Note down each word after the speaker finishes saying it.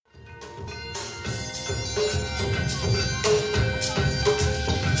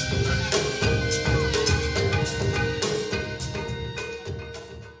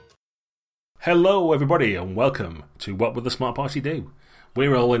Hello, everybody, and welcome to What Would the Smart Party Do?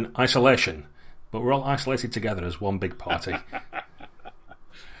 We're all in isolation, but we're all isolated together as one big party.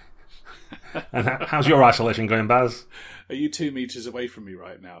 And how's your isolation going, Baz? Are you 2 meters away from me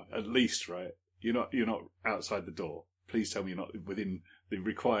right now? At least, right? You're not outside the door. Please tell me you're not within the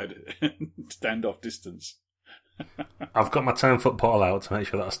required standoff distance. I've got my 10-foot pole out to make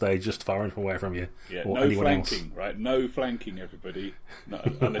sure that I stay just far enough away from you. Yeah, or no anyone flanking, else. right? No flanking, everybody. No,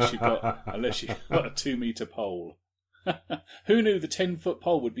 unless you've got a 2 meter pole. Who knew the 10-foot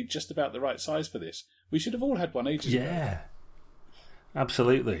pole would be just about the right size for this? We should have all had one ages ago. Yeah,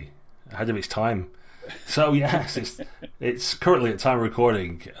 absolutely. Ahead of its time. So yes, it's currently at time of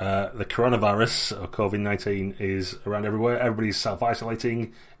recording. The coronavirus or COVID-19 is around everywhere. Everybody's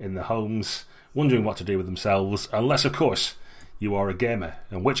self-isolating in their homes, wondering what to do with themselves, unless of course you are a gamer,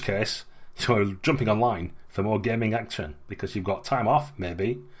 in which case you're jumping online for more gaming action because you've got time off,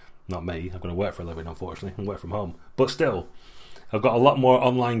 maybe. Not me, I'm going to work for a living, unfortunately, and work from home. But still, I've got a lot more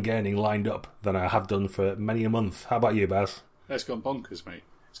online gaming lined up than I have done for many a month. How about you, Baz? That's gone bonkers, mate.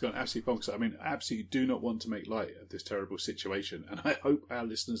 It's gone absolutely bonkers. I mean, absolutely do not want to make light of this terrible situation, and I hope our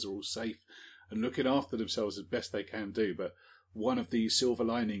listeners are all safe and looking after themselves as best they can do. But one of the silver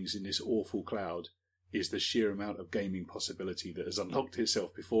linings in this awful cloud is the sheer amount of gaming possibility that has unlocked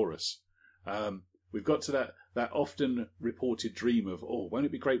itself before us. We've got to that often reported dream of, won't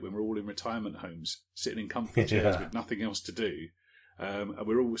it be great when we're all in retirement homes, sitting in comfy chairs with nothing else to do? And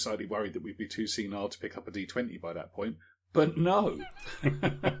we're all slightly worried that we'd be too senile to pick up a D20 by that point. But no,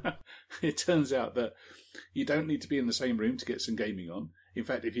 it turns out that you don't need to be in the same room to get some gaming on. In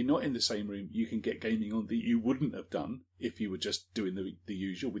fact, if you're not in the same room, you can get gaming on that you wouldn't have done if you were just doing the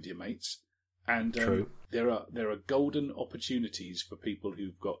usual with your mates. And there are golden opportunities for people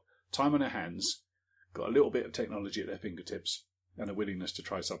who've got time on their hands, got a little bit of technology at their fingertips, and a willingness to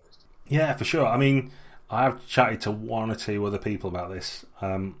try something. Yeah, for sure. I mean, I've chatted to one or two other people about this,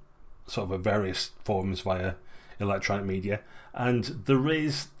 sort of at various forums via electronic media, and there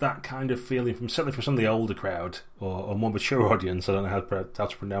is that kind of feeling certainly from some of the older crowd or more mature audience. I don't know how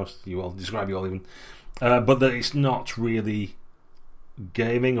to pronounce you all, describe you all even, but that it's not really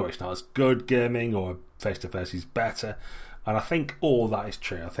gaming, or it's not as good gaming, or face to face is better. And I think all that is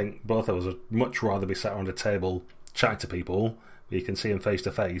true. I think both of us would much rather be sat around a table chatting to people where you can see them face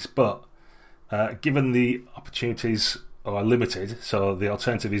to face. But given the opportunities are limited, so the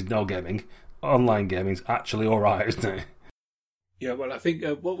alternative is no gaming. Online gaming's actually alright, isn't it? Yeah, well, I think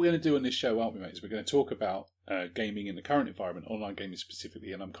what we're going to do on this show, aren't we, mate, is we're going to talk about gaming in the current environment, online gaming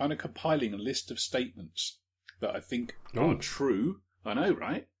specifically, and I'm kind of compiling a list of statements that I think are true. I know,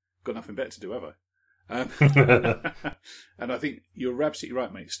 right? Got nothing better to do, have I? And I think you're absolutely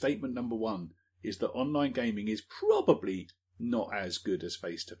right, mate. Statement number one is that online gaming is probably not as good as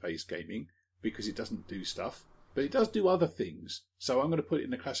face-to-face gaming because it doesn't do stuff. But it does do other things. So I'm going to put it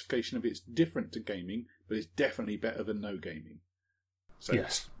in the classification of it's different to gaming, but it's definitely better than no gaming. So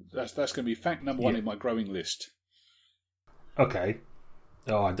yes. That's going to be fact number one in my growing list. Okay.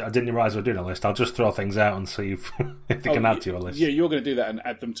 Oh, I didn't realise we were doing a list. I'll just throw things out and see if they can add to your list. Yeah, you're going to do that and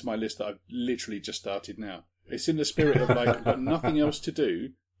add them to my list that I've literally just started now. It's in the spirit of like, I've got nothing else to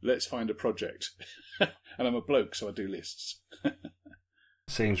do, let's find a project. And I'm a bloke, so I do lists.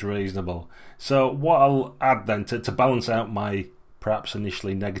 Seems reasonable. So what I'll add then to balance out my perhaps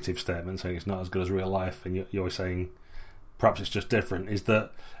initially negative statement, saying it's not as good as real life, and you're saying perhaps it's just different, is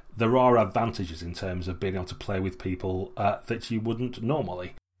that there are advantages in terms of being able to play with people that you wouldn't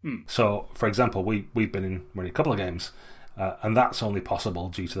normally. So, for example, we've been in a couple of games, and that's only possible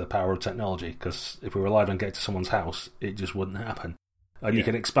due to the power of technology, because if we relied on getting to someone's house, it just wouldn't happen. And you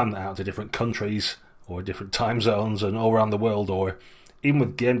can expand that out to different countries or different time zones and all around the world, or even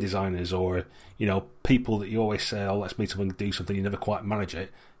with game designers or, people that you always say, let's meet someone and do something, you never quite manage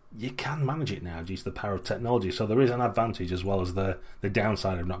it. You can manage it now due to the power of technology. So there is an advantage as well as the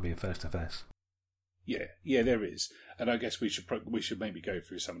downside of not being face-to-face. Yeah, there is. And I guess we should maybe go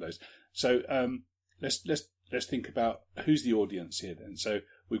through some of those. So let's think about who's the audience here then. So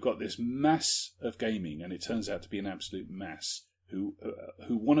we've got this mass of gaming, and it turns out to be an absolute mass, who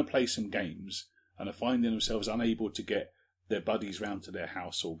want to play some games and are finding themselves unable to get their buddies round to their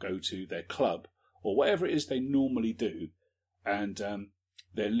house or go to their club or whatever it is they normally do, and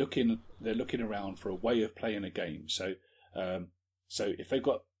they're looking around for a way of playing a game. So if they've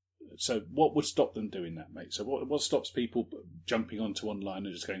got, what would stop them doing that, mate? So what stops people jumping onto online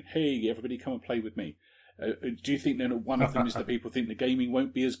and just going, hey, everybody come and play with me? Do you think then one of them is that people think the gaming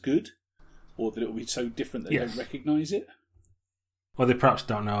won't be as good, or that it will be so different that they don't recognise it? Well, they perhaps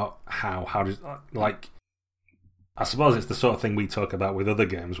don't know how does, like, I suppose it's the sort of thing we talk about with other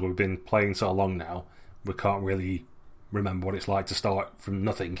games. We've been playing so long now, we can't really remember what it's like to start from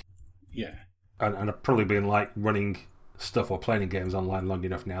nothing. Yeah. And I've probably been like running stuff or playing games online long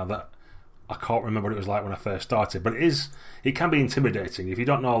enough now that I can't remember what it was like when I first started. But it can be intimidating if you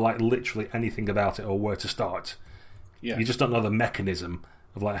don't know like literally anything about it or where to start. Yeah. You just don't know the mechanism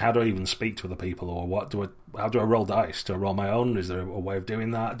of like how do I even speak to other people, or how do I roll dice? Do I roll my own? Is there a way of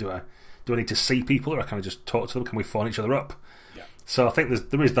doing that? Do I need to see people, or can I just talk to them? Can we phone each other up? Yeah. So I think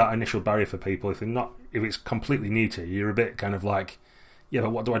there is that initial barrier for people if it's completely new to you. You're a bit kind of like, yeah,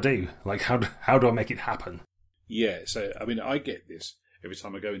 but what do I do? Like how do I make it happen? Yeah. So I mean, I get this every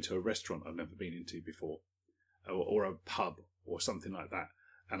time I go into a restaurant I've never been into before, or a pub or something like that,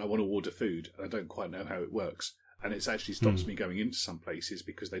 and I want to order food and I don't quite know how it works. And it actually stops me going into some places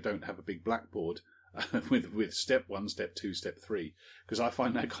because they don't have a big blackboard with step 1, step 2, step 3. Because I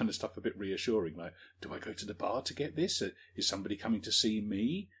find that kind of stuff a bit reassuring. Like, do I go to the bar to get this? Is somebody coming to see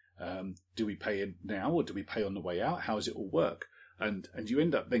me? Do we pay it now or do we pay on the way out? How does it all work? And you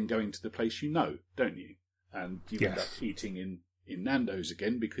end up then going to the place you know, don't you? And you end up eating in Nando's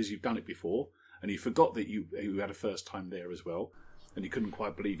again because you've done it before and you forgot that you had a first time there as well. And you couldn't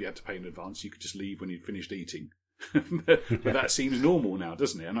quite believe you had to pay in advance. You could just leave when you'd finished eating. but that seems normal now,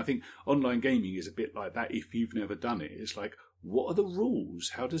 doesn't it? And I think online gaming is a bit like that. If you've never done it, it's like, what are the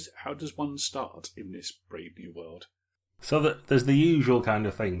rules? How does one start in this brave new world? So there's the usual kind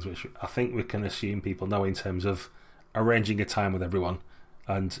of things which I think we can assume people know in terms of arranging a time with everyone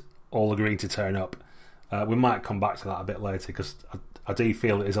and all agreeing to turn up. We might come back to that a bit later because I do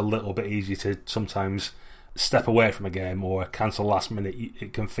feel it is a little bit easier to sometimes step away from a game or cancel last minute.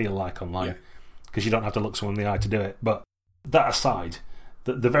 It can feel like online. Yeah. Because you don't have to look someone in the eye to do it. But that aside,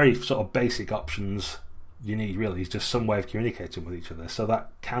 the very sort of basic options you need really is just some way of communicating with each other. So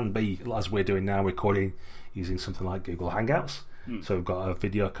that can be, as we're doing now, recording using something like Google Hangouts. So we've got a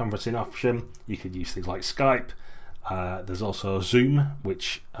video conferencing option. You could use things like Skype. There's also Zoom,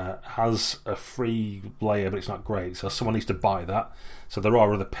 which has a free layer, but it's not great. So someone needs to buy that. So there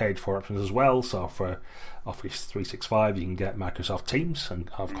are other paid-for options as well. So for Office 365, you can get Microsoft Teams and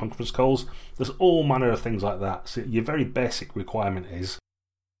have conference calls. There's all manner of things like that. So your very basic requirement is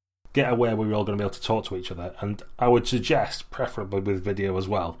get aware where we're all going to be able to talk to each other. And I would suggest preferably with video as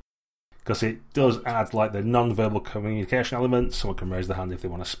well, because it does add like the non-verbal communication elements. Someone can raise their hand if they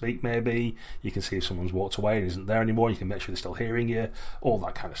want to speak, maybe. You can see if someone's walked away and isn't there anymore. You can make sure they're still hearing you. All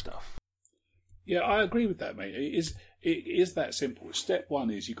that kind of stuff. Yeah, I agree with that, mate. It is that simple. Step 1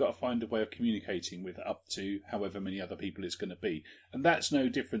 is you've got to find a way of communicating with up to however many other people it's going to be. And that's no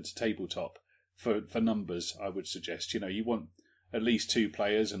different to tabletop for numbers, I would suggest. You know, you want at least 2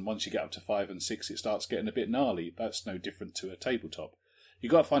 players, and once you get up to 5 and 6, it starts getting a bit gnarly. That's no different to a tabletop.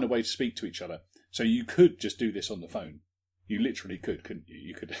 You've got to find a way to speak to each other. So you could just do this on the phone. You literally could, couldn't you?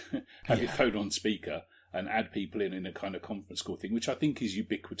 You could have your phone on speaker and add people in a kind of conference call thing, which I think is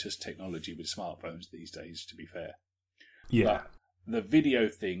ubiquitous technology with smartphones these days, to be fair. Yeah. But the video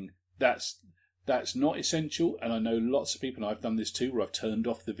thing, that's not essential. And I know lots of people, and I've done this too, where I've turned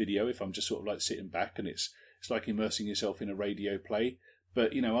off the video if I'm just sort of like sitting back and it's like immersing yourself in a radio play.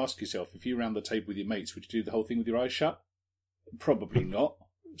 But, you know, ask yourself, if you're around the table with your mates, would you do the whole thing with your eyes shut? Probably not.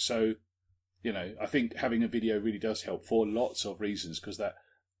 So, you know, I think having a video really does help for lots of reasons, because that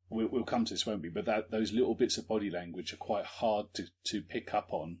we'll come to this, won't we? But those little bits of body language are quite hard to pick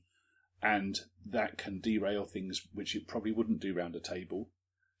up on, and that can derail things which it probably wouldn't do around a table.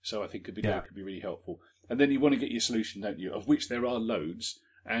 So I think a video could be really helpful. And then you want to get your solution, don't you? Of which there are loads.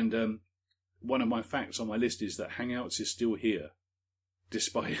 And one of my facts on my list is that Hangouts is still here,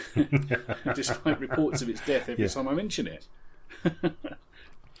 despite despite reports of its death every time I mention it.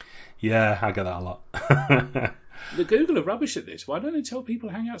 Yeah, I get that a lot. The Google are rubbish at this. Why don't they tell people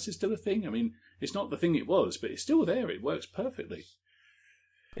Hangouts is still a thing? I mean, it's not the thing it was, but it's still there. It works perfectly.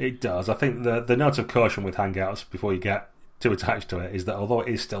 It does. I think the note of caution with Hangouts, before you get too attached to it, is that although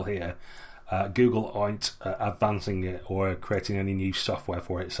it is still here, Google aren't advancing it or creating any new software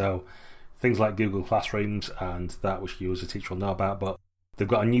for it. So things like Google Classrooms and that, which you as a teacher will know about, but they've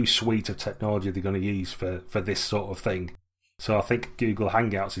got a new suite of technology they're going to use for this sort of thing. So I think Google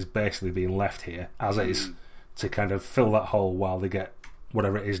Hangouts is basically being left here as is to kind of fill that hole while they get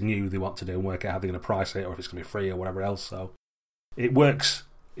whatever it is new they want to do and work out how they're going to price it or if it's going to be free or whatever else. So it works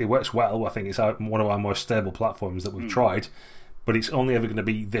well. I think it's one of our most stable platforms that we've tried, but it's only ever going to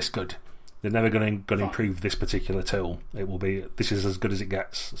be this good. They're never going to improve this particular tool. It will be, this is as good as it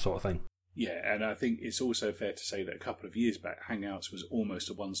gets sort of thing. Yeah, and I think it's also fair to say that a couple of years back, Hangouts was almost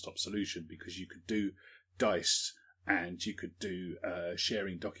a one-stop solution because you could do dice and you could do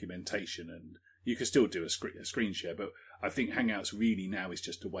sharing documentation and You can still do a screen share, but I think Hangouts really now is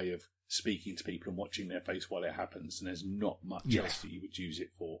just a way of speaking to people and watching their face while it happens, and there's not much else that you would use it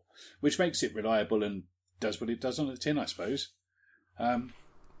for, which makes it reliable and does what it does on the tin, I suppose.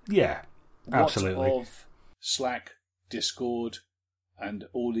 Yeah, absolutely. What of Slack, Discord, and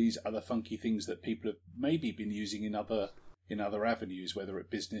all these other funky things that people have maybe been using in other avenues, whether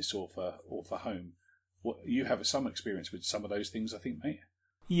at business or for home? What, you have some experience with some of those things, I think, mate?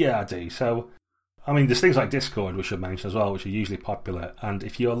 Yeah, I do. So, I mean, there's things like Discord, we should mention as well, which are usually popular. And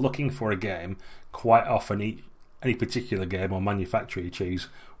if you're looking for a game, quite often any particular game or manufacturer you choose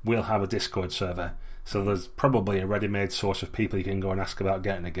will have a Discord server. So there's probably a ready-made source of people you can go and ask about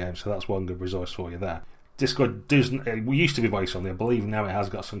getting a game. So that's one good resource for you there. Discord we used to be voice only. I believe now it has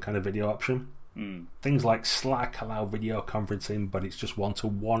got some kind of video option. Things like Slack allow video conferencing, but it's just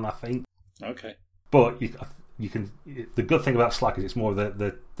one-to-one, I think. Okay. But you can. The good thing about Slack is it's more of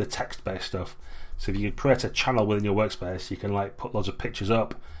the text-based stuff. So if you create a channel within your workspace, you can like put loads of pictures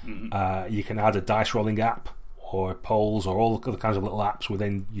up. You can add a dice rolling app or polls or all other kinds of little apps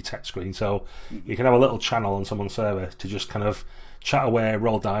within your text screen. So you can have a little channel on someone's server to just kind of chat away,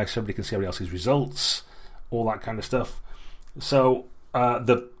 roll dice. Everybody can see everybody else's results, all that kind of stuff. So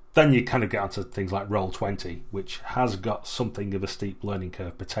then you kind of get onto things like Roll20, which has got something of a steep learning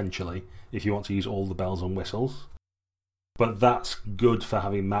curve potentially if you want to use all the bells and whistles. But that's good for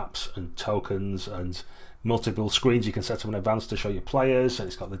having maps and tokens and multiple screens you can set up in advance to show your players, and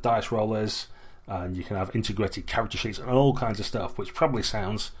it's got the dice rollers, and you can have integrated character sheets and all kinds of stuff, which probably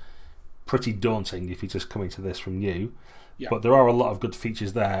sounds pretty daunting if you're just coming to this from new. Yeah. But there are a lot of good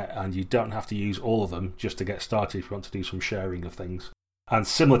features there, and you don't have to use all of them just to get started if you want to do some sharing of things. And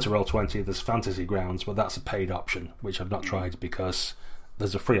similar to Roll20, there's Fantasy Grounds, but that's a paid option, which I've not tried because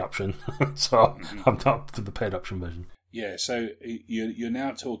there's a free option. So I'm not for the paid option version. Yeah, so you're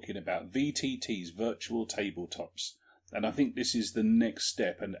now talking about VTTs, virtual tabletops. And I think this is the next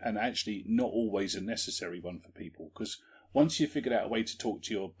step, and actually not always a necessary one for people, because once you've figured out a way to talk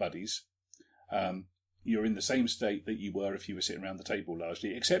to your buddies, you're in the same state that you were if you were sitting around the table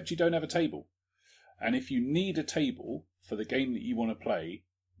largely, except you don't have a table. And if you need a table for the game that you want to play,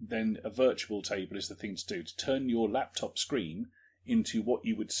 then a virtual table is the thing to do, to turn your laptop screen into what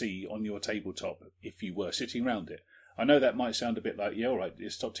you would see on your tabletop if you were sitting around it. I know that might sound a bit like, yeah, all right,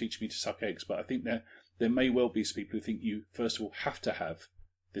 stop teaching me to suck eggs, but I think there may well be some people who think you, first of all, have to have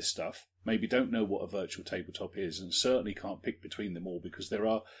this stuff, maybe don't know what a virtual tabletop is, and certainly can't pick between them all, because there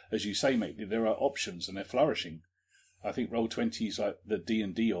are, as you say, mate, there are options, and they're flourishing. I think Roll20 is like the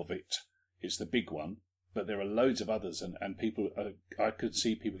D&D of it. It's the big one, but there are loads of others, and people, I could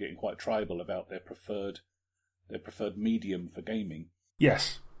see people getting quite tribal about their preferred medium for gaming.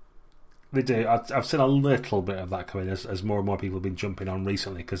 Yes, they do. I've seen a little bit of that coming as more and more people have been jumping on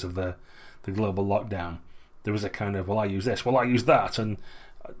recently because of the global lockdown. There was a kind of, well, I use this, well, I use that, and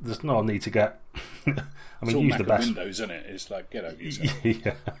there's no need to get. I mean, use Mac the best. Windows, isn't it? It's like, get over yourself.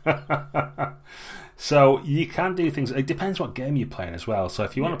 Yeah. So you can do things. It depends what game you're playing as well. So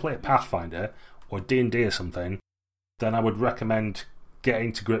if you want to play a Pathfinder or D&D or something, then I would recommend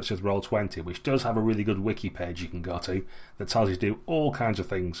getting to grips with Roll20, which does have a really good wiki page you can go to that tells you to do all kinds of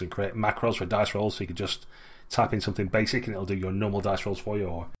things and create macros for dice rolls, so you could just type in something basic and it'll do your normal dice rolls for you,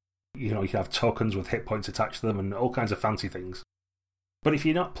 or you can have tokens with hit points attached to them and all kinds of fancy things. But if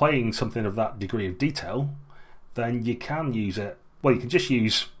you're not playing something of that degree of detail, then you can use it. Well, you can just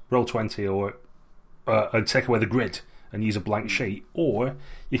use Roll20 or and take away the grid and use a blank sheet, or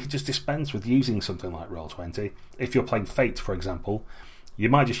you can just dispense with using something like Roll20. If you're playing Fate, for example, you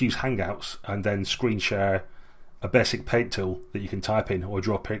might just use Hangouts and then screen share a basic paint tool that you can type in or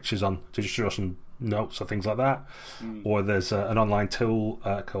draw pictures on to just draw some notes or things like that. Or there's an online tool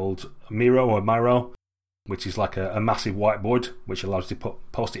called Miro, which is like a massive whiteboard which allows you to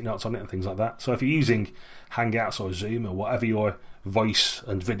put post-it notes on it and things like that. So if you're using Hangouts or Zoom or whatever your voice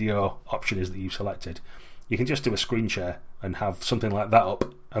and video option is that you've selected, you can just do a screen share and have something like that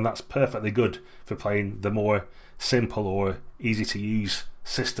up, and that's perfectly good for playing the more simple or easy to use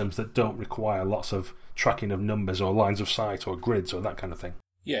systems that don't require lots of tracking of numbers or lines of sight or grids or that kind of thing.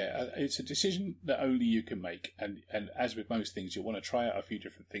 Yeah, it's a decision that only you can make, and as with most things, you'll want to try out a few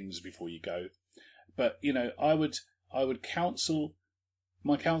different things before you go. But I would counsel,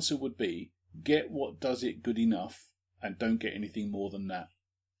 my counsel would be, get what does it good enough and don't get anything more than that,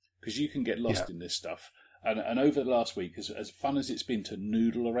 because you can get lost in this stuff. And over the last week, as fun as it's been to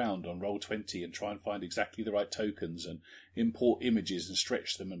noodle around on Roll20 and try and find exactly the right tokens and import images and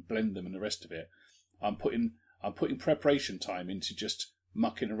stretch them and blend them and the rest of it, I'm putting preparation time into just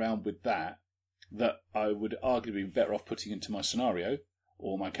mucking around with that I would arguably be better off putting into my scenario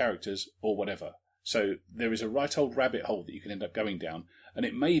or my characters, or whatever. So there is a right old rabbit hole that you can end up going down, and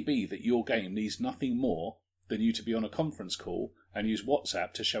it may be that your game needs nothing more than you to be on a conference call and use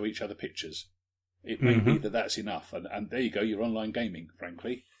WhatsApp to show each other pictures. It may be that that's enough, and there you go, you're online gaming,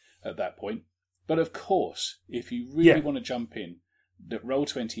 frankly, at that point. But of course, if you really want to jump in, that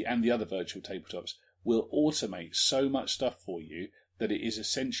Roll20 and the other virtual tabletops will automate so much stuff for you that it is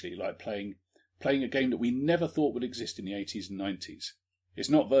essentially like playing a game that we never thought would exist in the 80s and 90s. It's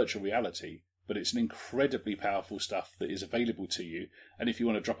not virtual reality, but it's an incredibly powerful stuff that is available to you. And if you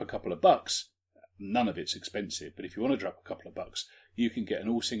want to drop a couple of bucks, none of it's expensive, but if you want to drop a couple of bucks, you can get an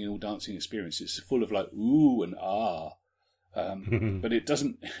all singing, all dancing experience. It's full of like ooh and ah. But it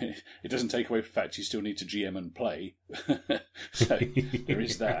doesn't take away from the fact you still need to GM and play. So there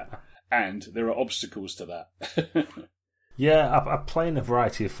is that. And there are obstacles to that. Yeah, I play in a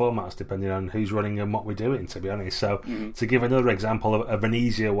variety of formats depending on who's running and what we're doing, to be honest. So to give another example of an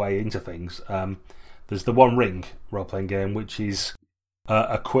easier way into things, there's the One Ring role-playing game, which is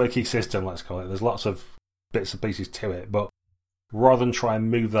a quirky system, let's call it. There's lots of bits and pieces to it, but rather than try and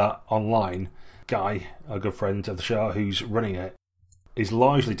move that online, Guy, a good friend of the show who's running it, is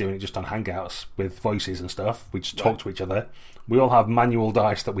largely doing it just on Hangouts with voices and stuff. We just talk to each other. We all have manual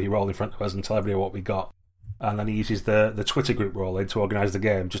dice that we roll in front of us and tell everybody what we got. And then he uses the Twitter group rolling to organise the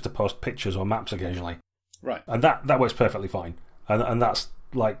game, just to post pictures or maps occasionally. Right. And that works perfectly fine. And that's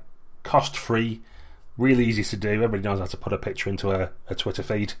like cost-free, really easy to do. Everybody knows how to put a picture into a Twitter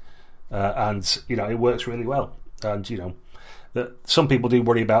feed. And, it works really well. And, that some people do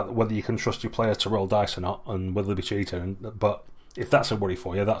worry about whether you can trust your players to roll dice or not and whether they'll be cheating. But if that's a worry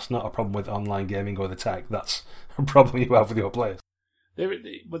for you, that's not a problem with online gaming or the tech. That's a problem you have with your players.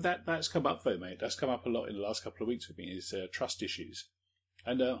 But that's come up though, mate. That's come up a lot in the last couple of weeks with me, is trust issues.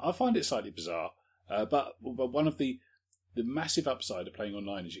 And I find it slightly bizarre. But one of the massive upside of playing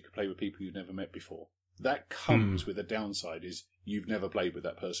online is you can play with people you've never met before. That comes with a downside, is you've never played with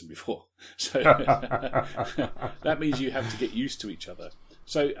that person before. So that means you have to get used to each other.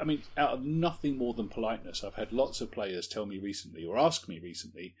 So, I mean, out of nothing more than politeness, I've had lots of players tell me recently, or ask me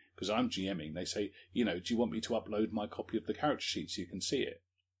recently, because I'm GMing, they say, do you want me to upload my copy of the character sheet so you can see it?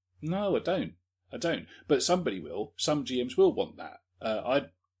 No, I don't. But somebody will. Some GMs will want that. I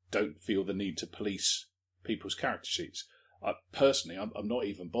don't feel the need to police people's character sheets. Personally, I'm not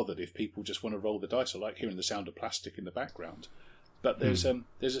even bothered if people just want to roll the dice. I like hearing the sound of plastic in the background. But there's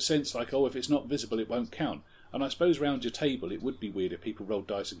a sense like, if it's not visible, it won't count. And I suppose round your table, it would be weird if people rolled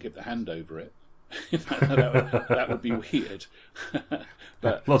dice and kept their hand over it. that would be weird.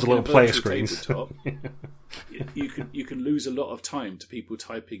 But lots of little player screens. Tabletop, you can lose a lot of time to people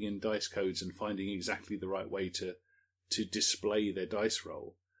typing in dice codes and finding exactly the right way to display their dice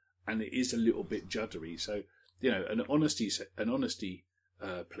roll, and it is a little bit juddery. So an honesty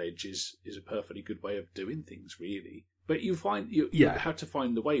pledge is a perfectly good way of doing things, really. But you have to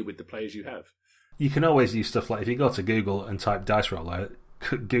find the way with the players you have. You can always use stuff like if you go to Google and type dice roller,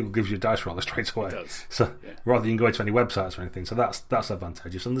 Google gives you a dice roller straight away. It does. So rather than going to any websites or anything, so that's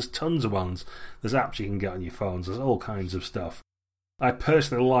advantageous. And there's tons of ones. There's apps you can get on your phones. There's all kinds of stuff. I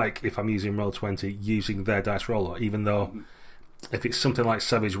personally like, if I'm using Roll20, using their dice roller, even though if it's something like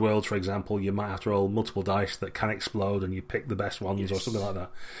Savage Worlds, for example, you might have to roll multiple dice that can explode and you pick the best ones or something like that.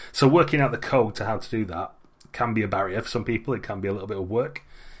 So working out the code to how to do that can be a barrier for some people. It can be a little bit of work.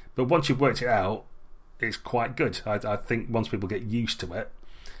 But once you've worked it out, it's quite good. I think once people get used to it,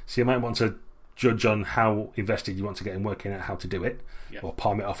 so you might want to judge on how invested you want to get in working out how to do it, or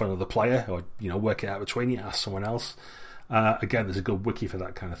palm it off another player, or work it out between you, ask someone else. Again, there's a good wiki for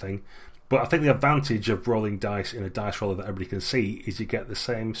that kind of thing. But I think the advantage of rolling dice in a dice roller that everybody can see is you get the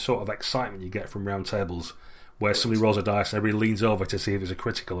same sort of excitement you get from round tables, where somebody rolls a dice and everybody leans over to see if it's a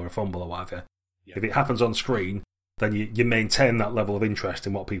critical or a fumble or whatever. If it happens on screen, then you maintain that level of interest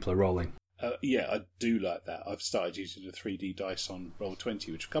in what people are rolling. I do like that. I've started using the 3D dice on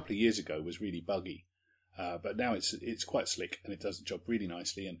Roll20, which a couple of years ago was really buggy. But now it's quite slick and it does the job really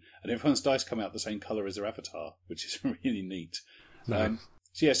nicely. And everyone's dice come out the same colour as their avatar, which is really neat. No.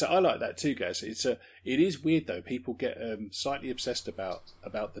 So I like that too, guys. It is weird though. People get slightly obsessed about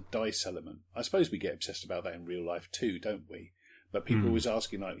the dice element. I suppose we get obsessed about that in real life too, don't we? But people always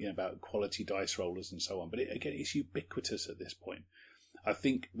asking about quality dice rollers and so on. But again, it's ubiquitous at this point. I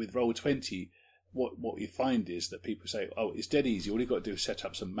think with Roll20, what you find is that people say, it's dead easy. All you've got to do is set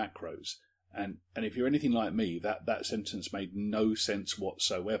up some macros. And if you're anything like me, that sentence made no sense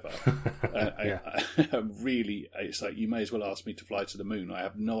whatsoever. Really, it's like you may as well ask me to fly to the moon. I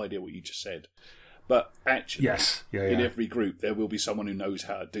have no idea what you just said. But actually, in every group, there will be someone who knows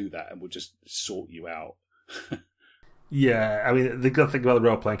how to do that and will just sort you out. Yeah, I mean, the good thing about the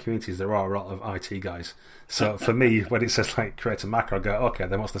role-playing community is there are a lot of IT guys. So for me, when it says like create a macro, I go, okay,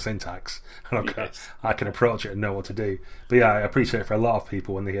 then what's the syntax? And I can approach it and know what to do. But yeah, I appreciate for a lot of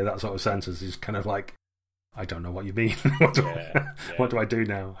people when they hear that sort of sentence, it's kind of like, I don't know what you mean. what do I do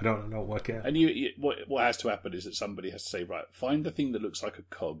now? I don't know what work out. And what has to happen is that somebody has to say, right, find the thing that looks like a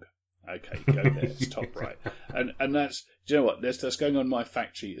cog. Okay, go there. It's top right. And that's, do you know what? That's going on my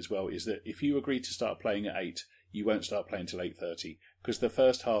fact sheet as well, is that if you agree to start playing at 8, you won't start playing till 8:30, because the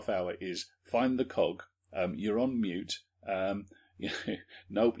first half hour is find the cog, you're on mute,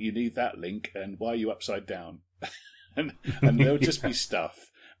 nope, you need that link, and why are you upside down? and there'll just be stuff.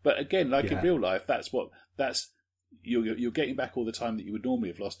 But again, like in real life, you're getting back all the time that you would normally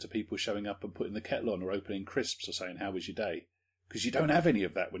have lost to people showing up and putting the kettle on or opening crisps or saying, how was your day? Because you don't have any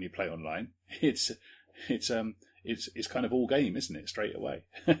of that when you play online. It's kind of all game, isn't it? Straight away.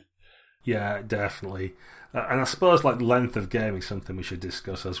 Yeah, definitely. And I suppose like length of game is something we should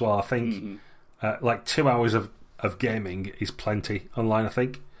discuss as well. I think like 2 hours of gaming is plenty online, I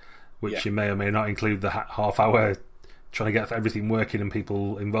think, which you may or may not include the half hour trying to get everything working and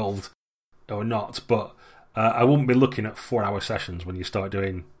people involved or not. But I wouldn't be looking at 4-hour sessions when you start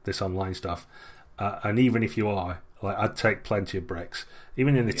doing this online stuff. And even if you are, like, I'd take plenty of breaks.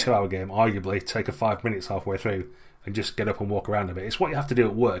 Even in a 2-hour game, arguably, take a 5 minutes halfway through and just get up and walk around a bit. It's what you have to do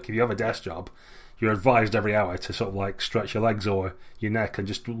at work. If you have a desk job, you're advised every hour to sort of like stretch your legs or your neck and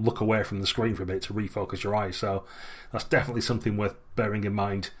just look away from the screen for a bit to refocus your eyes. So that's definitely something worth bearing in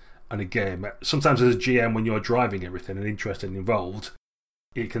mind in a game. Sometimes as a GM, when you're driving everything and interested and involved,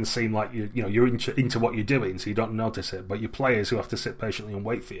 it can seem like you're into what you're doing, so you don't notice it. But your players who have to sit patiently and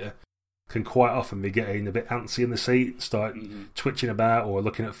wait for you can quite often be getting a bit antsy in the seat, start twitching about or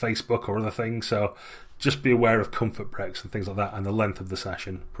looking at Facebook or other things. So just be aware of comfort breaks and things like that and the length of the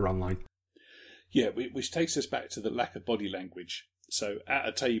session per online. Yeah, which takes us back to the lack of body language. So at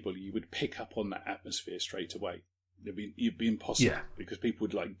a table, you would pick up on that atmosphere straight away. It'd be impossible because people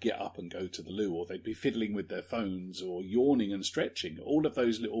would like get up and go to the loo, or they'd be fiddling with their phones or yawning and stretching. All of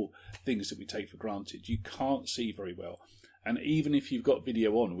those little things that we take for granted, you can't see very well. And even if you've got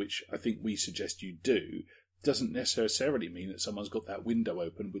video on, which I think we suggest you do, doesn't necessarily mean that someone's got that window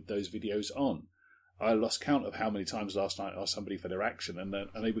open with those videos on. I lost count of how many times last night I asked somebody for their action and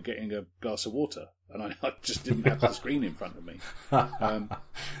they were getting a glass of water and I just didn't have the screen in front of me.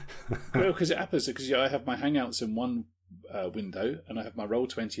 Because it happens, because I have my Hangouts in one window and I have my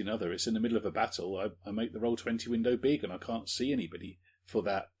Roll20 in another. It's in the middle of a battle. I make the Roll20 window big and I can't see anybody for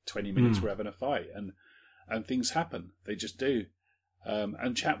that 20 minutes we're having a fight. And things happen. They just do.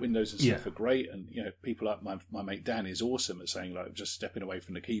 And chat windows and stuff are great, and people like my mate Dan is awesome at saying like just stepping away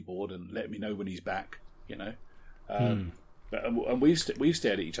from the keyboard and let me know when he's back. But we've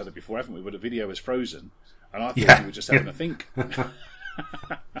stared at each other before, haven't we? Where the video was frozen, and I thought we were just having a think.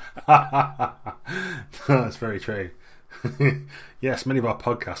 That's very true. Yes, many of our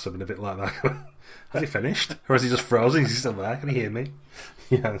podcasts have been a bit like that. Has he finished, or is he just frozen? Is he still there? Can he hear me?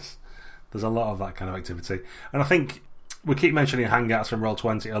 Yes, there's a lot of that kind of activity, and I think. We keep mentioning Hangouts and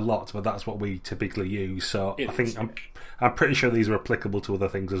Roll20 a lot, but that's what we typically use. So I'm pretty sure these are applicable to other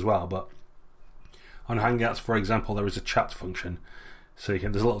things as well. But on Hangouts, for example, there is a chat function. So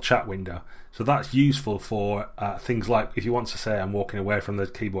there's a little chat window. So that's useful for things like if you want to say I'm walking away from the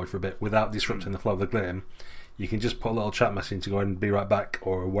keyboard for a bit without disrupting the flow of the game, you can just put a little chat message to go and be right back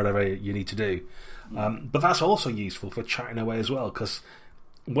or whatever you need to do. But that's also useful for chatting away as well, because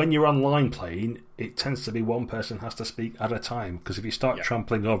when you're online playing, it tends to be one person has to speak at a time, because if you start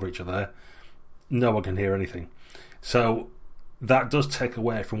trampling over each other, no one can hear anything. So that does take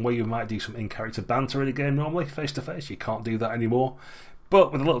away from where you might do some in-character banter in a game normally, face-to-face. You can't do that anymore.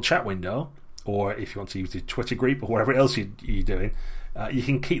 But with a little chat window, or if you want to use the Twitter group or whatever else you're doing, you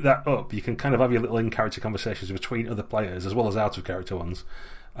can keep that up. You can kind of have your little in-character conversations between other players as well as out-of-character ones,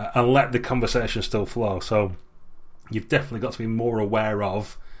 and let the conversation still flow. So you've definitely got to be more aware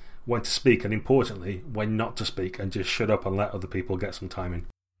of when to speak and, importantly, when not to speak, and just shut up and let other people get some time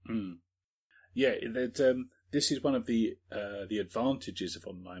in. Yeah, this is one of the advantages of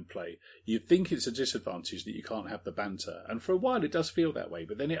online play. You'd think it's a disadvantage that you can't have the banter, and for a while it does feel that way,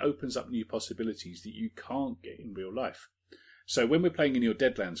 but then it opens up new possibilities that you can't get in real life. So when we're playing in your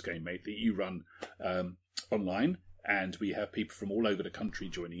Deadlands game, mate, that you run online, and we have people from all over the country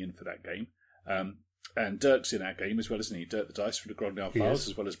joining in for that game, and Dirk's in that game as well, isn't he? Dirk the Dice from the Grognard Files,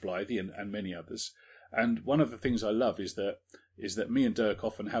 as well as Blythe and many others. And one of the things I love is that me and Dirk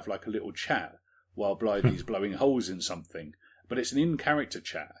often have like a little chat while Blythe's blowing holes in something. But it's an in-character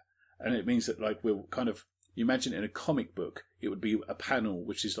chat, and it means that like we're kind of, you imagine in a comic book, it would be a panel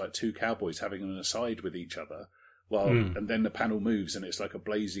which is like two cowboys having an aside with each other. and then the panel moves and it's like a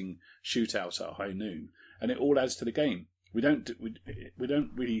blazing shootout at high noon, and it all adds to the game. You don't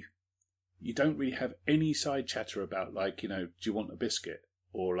really have any side chatter about, like, do you want a biscuit,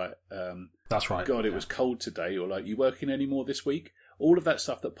 or like, that's right. God, it was cold today, or like, you working any more this week? All of that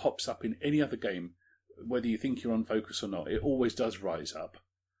stuff that pops up in any other game, whether you think you're on focus or not, it always does rise up.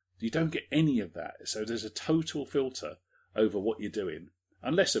 You don't get any of that, so there's a total filter over what you're doing.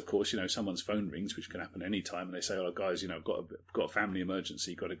 Unless, of course, someone's phone rings, which can happen any time, and they say, "Oh, guys, I've got a family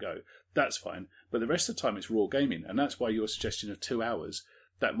emergency, got to go." That's fine. But the rest of the time, it's raw gaming, and that's why your suggestion of 2 hours,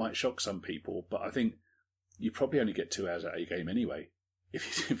 that might shock some people. But I think you probably only get 2 hours out of your game anyway,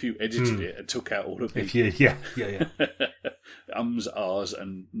 if you edited it and took out all of the ums, ahs,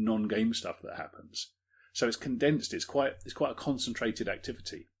 and non-game stuff that happens. So it's condensed. It's quite a concentrated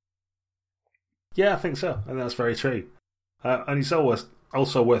activity. Yeah, I think so, and that's very true. And it's always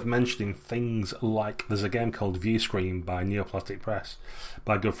also worth mentioning things like there's a game called Viewscreen by Neoplastic Press,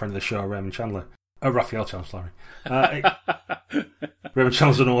 by a good friend of the show, Raymond Chandler. Raphael Chandler, sorry. Raymond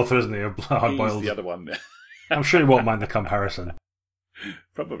Chandler's an author, isn't he? He's the other one. I'm sure he won't mind the comparison.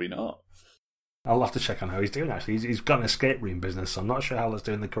 Probably not. I'll have to check on how he's doing, actually. He's got an escape room business, so I'm not sure how that's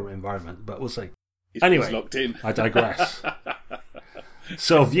doing in the current environment, but we'll see. Anyway, locked in. I digress.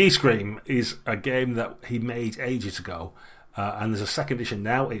 So Viewscreen is a game that he made ages ago, and there's a second edition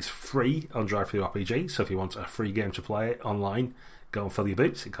now. It's free on DriveThruRPG, so if you want a free game to play online, go and fill your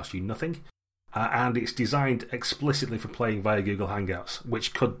boots. It costs you nothing. And it's designed explicitly for playing via Google Hangouts,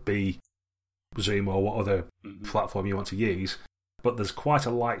 which could be Zoom or what other platform you want to use. But there's quite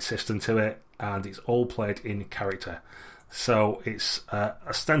a light system to it, and it's all played in character. So it's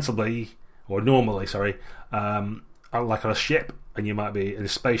normally, like on a ship, and you might be in a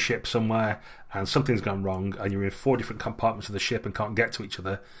spaceship somewhere, and something's gone wrong, and you're in 4 different compartments of the ship and can't get to each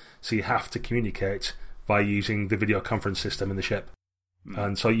other, so you have to communicate by using the video conference system in the ship.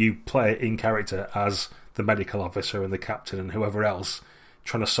 And so you play in character as the medical officer and the captain and whoever else,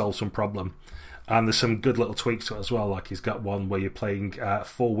 trying to solve some problem. And there's some good little tweaks to it as well, like he's got one where you're playing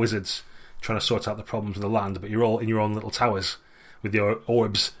 4 wizards trying to sort out the problems of the land, but you're all in your own little towers with your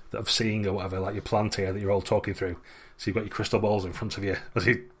orbs of seeing or whatever, like your Plantier that you're all talking through. So you've got your crystal balls in front of you.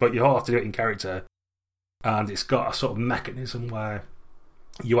 But you all have to do it in character. And it's got a sort of mechanism where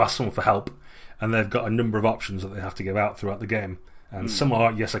you ask someone for help, and they've got a number of options that they have to give out throughout the game. And some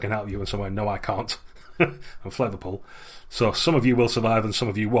are, yes, I can help you, and some are, no, I can't. I'm Flavorpool. So some of you will survive and some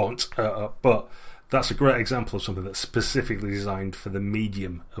of you won't. But that's a great example of something that's specifically designed for the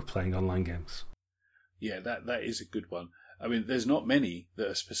medium of playing online games. Yeah, that is a good one. I mean, there's not many that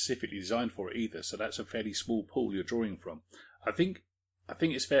are specifically designed for it either, so that's a fairly small pool you're drawing from. I think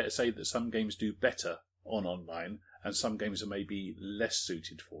it's fair to say that some games do better on online, and some games are maybe less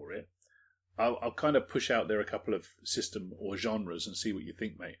suited for it. I'll kind of push out there a couple of system or genres and see what you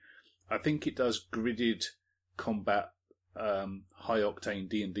think, mate. I think it does gridded combat, high-octane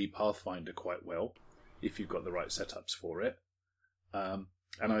D&D Pathfinder quite well, if you've got the right setups for it.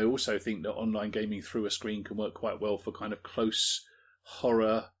 And I also think that online gaming through a screen can work quite well for kind of close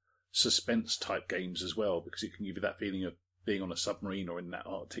horror, suspense type games as well, because it can give you that feeling of being on a submarine or in that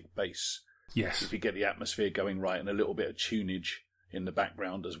Arctic base. Yes. If you get the atmosphere going right and a little bit of tunage in the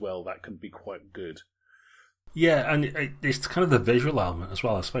background as well, that can be quite good. Yeah, and it's kind of the visual element as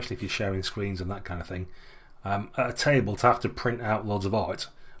well, especially if you're sharing screens and that kind of thing. At a table, to have to print out loads of art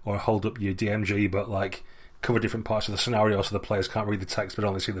or hold up your DMG but like cover different parts of the scenario so the players can't read the text but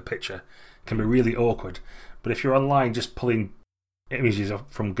only see the picture can be really awkward. But if you're online just pulling images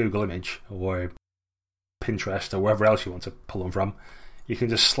from Google Image or Pinterest or wherever else you want to pull them from, you can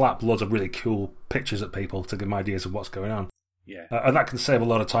just slap loads of really cool pictures at people to give them ideas of what's going on. Yeah. And that can save a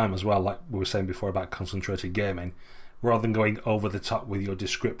lot of time as well, like we were saying before about concentrated gaming. Rather than going over the top with your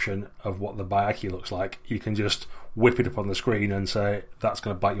description of what the Bayaki looks like, you can just whip it up on the screen and say, that's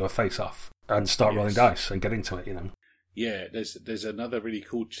going to bite your face off, and start rolling dice and get into it, you know. Yeah, there's another really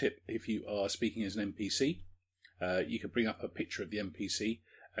cool tip if you are speaking as an NPC. You can bring up a picture of the NPC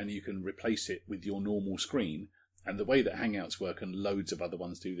and you can replace it with your normal screen. And the way that Hangouts work, and loads of other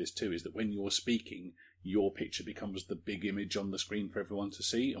ones do this too, is that when you're speaking, your picture becomes the big image on the screen for everyone to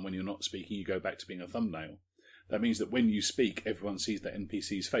see, and when you're not speaking, you go back to being a thumbnail. That means that when you speak, everyone sees that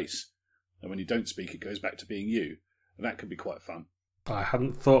NPC's face, and when you don't speak, it goes back to being you, and that can be quite fun. I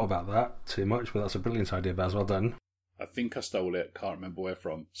hadn't thought about that too much, but that's a brilliant idea, Baz. Well done. I think I stole it. Can't remember where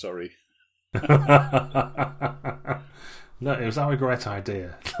from. Sorry. No, it was our great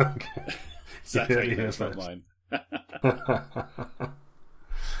idea. Exactly, that's not mine.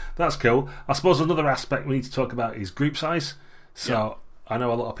 That's cool. I suppose another aspect we need to talk about is group size. So I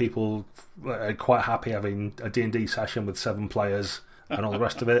know a lot of people are quite happy having a D&D session with 7 players and all the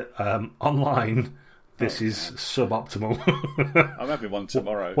rest of it. Online, this is suboptimal. I'm having one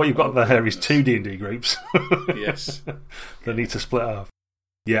tomorrow. What you've got there is 2 D&D groups. Yes. They need to split up.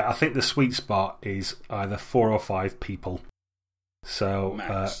 Yeah, I think the sweet spot is either 4 or 5 people. So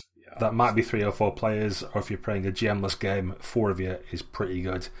that might be 3 or 4 players, or if you're playing a GM-less game, 4 of you is pretty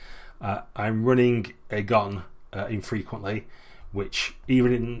good. I'm running a gun infrequently, which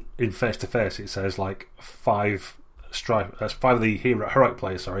even in face-to-face it says like 5 of the heroic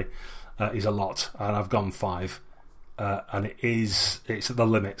players, is a lot, and I've gone 5, and it's at the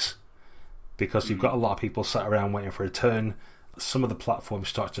limits because you've got a lot of people sat around waiting for a turn. Some of the platforms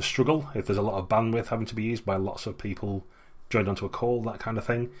start to struggle if there's a lot of bandwidth having to be used by lots of people joined onto a call, that kind of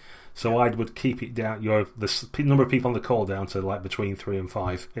thing. So I would keep it down, the number of people on the call down to like between 3 and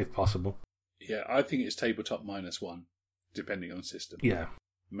 5 if possible. Yeah, I think it's tabletop -1, depending on system. Yeah.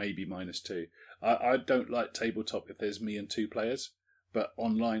 Maybe -2. I don't like tabletop if there's me and 2 players, but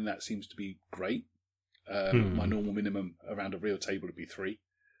online that seems to be great. My normal minimum around a real table would be 3.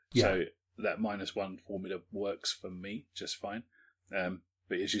 Yeah. So that -1 formula works for me just fine.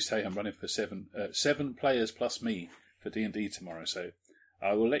 But as you say, I'm running for 7 players plus me for D&D tomorrow, so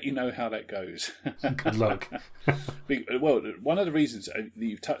I will let you know how that goes. Good luck. Well, one of the reasons that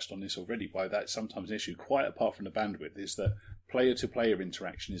you've touched on this already, why that's sometimes an issue, quite apart from the bandwidth, is that player-to-player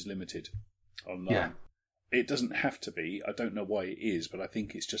interaction is limited online. Yeah. It doesn't have to be. I don't know why it is, but I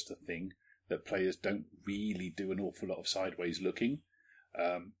think it's just a thing that players don't really do an awful lot of sideways looking.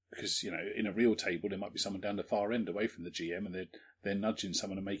 Because, in a real table, there might be someone down the far end away from the GM, and they're nudging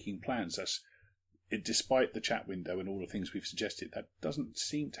someone and making plans. Despite the chat window and all the things we've suggested, that doesn't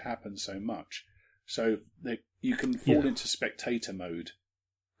seem to happen so much. So you can fall into spectator mode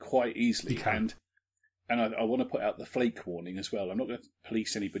quite easily. You can. And I want to put out the flake warning as well. I'm not going to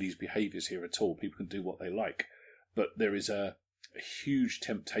police anybody's behaviours here at all. People can do what they like. But there is a huge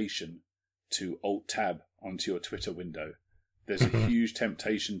temptation to Alt-Tab onto your Twitter window. There's a huge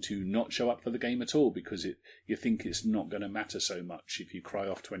temptation to not show up for the game at all because you think it's not going to matter so much if you cry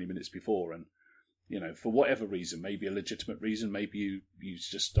off 20 minutes before. And, for whatever reason, maybe a legitimate reason, maybe you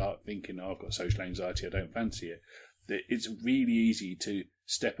just start thinking, I've got social anxiety, I don't fancy it. It's really easy to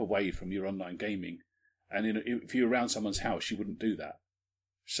step away from your online gaming. And if you're around someone's house, you wouldn't do that.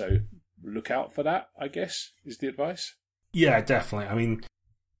 So look out for that, I guess, is the advice. Yeah, definitely. I mean,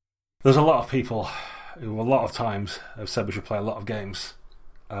 there's a lot of people who a lot of times have said we should play a lot of games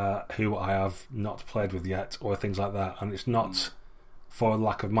who I have not played with yet or things like that. And it's not for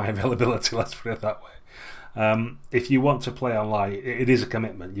lack of my availability, let's put it that way. If you want to play online, it is a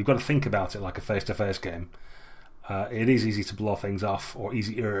commitment. You've got to think about it like a face-to-face game. It is easy to blow things off, or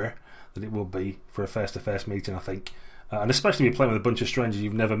easier than it will be for a face-to-face meeting, I think. And especially if you're playing with a bunch of strangers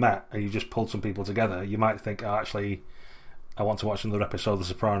you've never met and you've just pulled some people together, you might think, actually, I want to watch another episode of The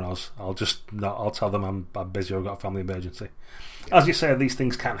Sopranos. I'll tell them I'm busy or I've got a family emergency. As you say, these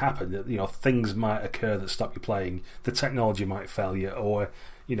things can happen. Things might occur that stop you playing. The technology might fail you, or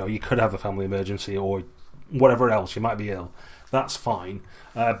you could have a family emergency, or whatever else. You might be ill. That's fine,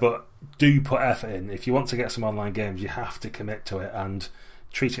 but do put effort in. If you want to get some online games, you have to commit to it and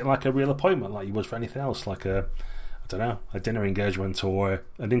treat it like a real appointment, like you would for anything else, like a dinner engagement or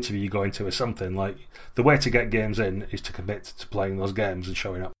an interview you're going to or something. Like, the way to get games in is to commit to playing those games and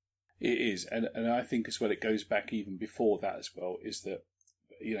showing up. It is, and I think as well it goes back even before that as well, is that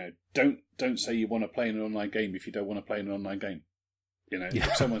don't say you want to play an online game if you don't want to play an online game.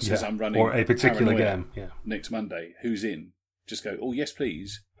 If someone says I'm running or a particular game next Monday, who's in? Just go, oh yes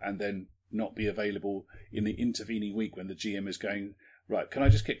please, and then not be available in the intervening week when the GM is going, right, can I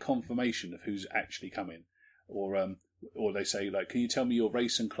just get confirmation of who's actually coming? Or they say, like, can you tell me your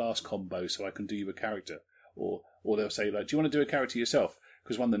race and class combo so I can do you a character? Or they'll say, like, do you want to do a character yourself?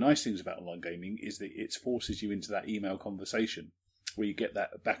 Because one of the nice things about online gaming is that it forces you into that email conversation where you get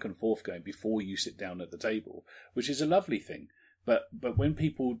that back and forth going before you sit down at the table, which is a lovely thing. But when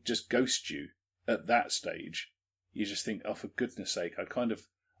people just ghost you at that stage, you just think, oh, for goodness sake, I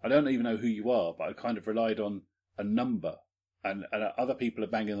don't even know who you are, but I kind of relied on a number. And other people are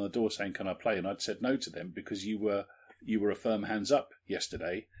banging on the door saying, can I play? And I'd said no to them because you were a firm hands up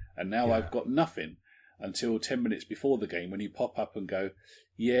yesterday, and now I've got nothing until 10 minutes before the game when you pop up and go,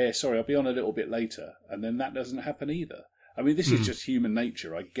 yeah, sorry, I'll be on a little bit later. And then that doesn't happen either. I mean, this is just human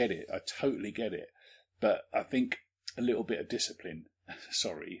nature. I get it. I totally get it. But I think a little bit of discipline,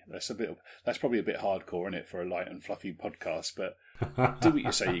 sorry, that's probably a bit hardcore, isn't it, for a light and fluffy podcast, but do what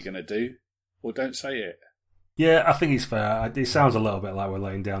you say you're going to do, or don't say it. Yeah, I think it's fair. It sounds a little bit like we're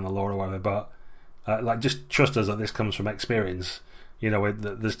laying down the law or whatever, but just trust us that this comes from experience.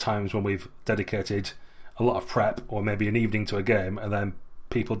 There's times when we've dedicated a lot of prep or maybe an evening to a game, and then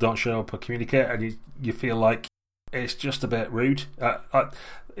people don't show up or communicate, and you feel like it's just a bit rude.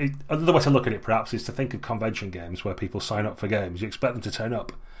 Another way to look at it, perhaps, is to think of convention games where people sign up for games. You expect them to turn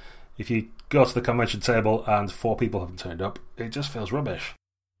up. If you go to the convention table and 4 people haven't turned up, it just feels rubbish.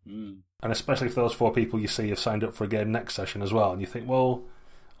 And especially if those 4 people you see have signed up for a game next session as well, and you think, well,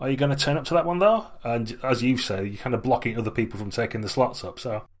 are you going to turn up to that one though? And as you say, you're kind of blocking other people from taking the slots up.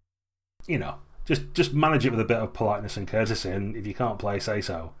 So, just manage it with a bit of politeness and courtesy, and if you can't play, say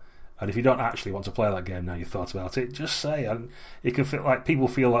so. And if you don't actually want to play that game now you've thought about it, just say. And it can feel like people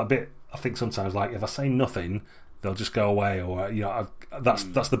feel a bit, I think sometimes, like if I say nothing, they'll just go away, or that's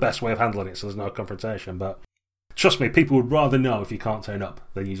the best way of handling it, so there's no confrontation. But trust me, people would rather know if you can't turn up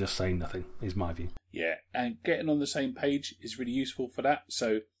than you just saying nothing, is my view. Yeah, and getting on the same page is really useful for that.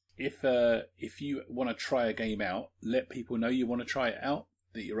 So if you want to try a game out, let people know you want to try it out,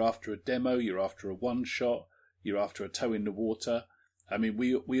 that you're after a demo, you're after a one-shot, you're after a toe in the water. I mean,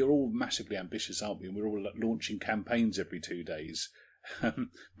 we are all massively ambitious, aren't we? And we're all launching campaigns every 2 days.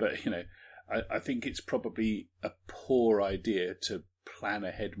 But, I think it's probably a poor idea to plan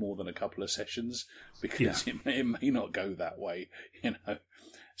ahead more than a couple of sessions, because it may not go that way,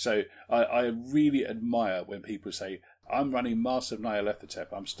 So I really admire when people say, I'm running Master of Nyarlathotep,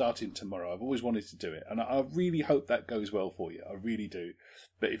 I'm starting tomorrow, I've always wanted to do it. And I really hope that goes well for you. I really do.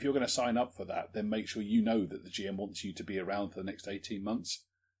 But if you're going to sign up for that, then make sure you know that the GM wants you to be around for the next 18 months,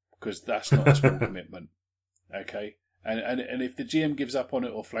 because that's not a small commitment. Okay? And if the GM gives up on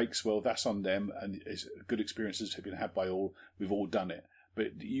it or flakes, well, that's on them, and it's good experiences have been had by all. We've all done it.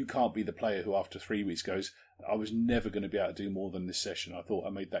 But you can't be the player who after 3 weeks goes, I was never going to be able to do more than this session. I thought I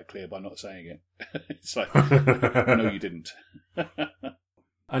made that clear by not saying it. It's like, no, you didn't.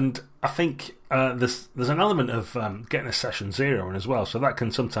 And I think there's an element of getting a session 0 in as well, so that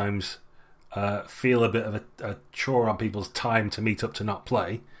can sometimes feel a bit of a chore on people's time to meet up to not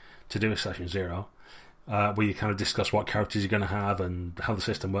play, to do a session 0, where you kind of discuss what characters you're going to have and how the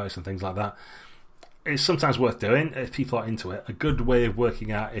system works and things like that. It's sometimes worth doing if people are into it. A good way of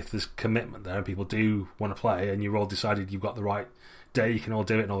working out if there's commitment there and people do want to play, and you've all decided you've got the right day, you can all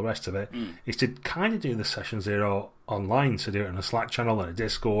do it and all the rest of it, is to kind of do the session 0 online. So do it on a Slack channel, on a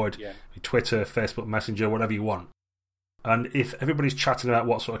Discord, Twitter, Facebook Messenger, whatever you want. And if everybody's chatting about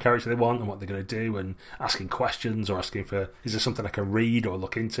what sort of character they want and what they're going to do, and asking questions or asking for, is there something I can read or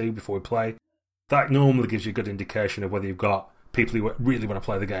look into before we play, that normally gives you a good indication of whether you've got people who really want to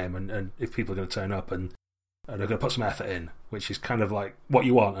play the game, and if people are going to turn up and are going to put some effort in, which is kind of like what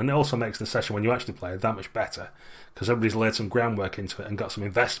you want. And it also makes the session when you actually play that much better, because everybody's laid some groundwork into it and got some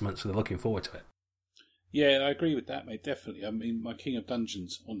investment, so they're looking forward to it. Yeah, I agree with that, mate, definitely. I mean, my King of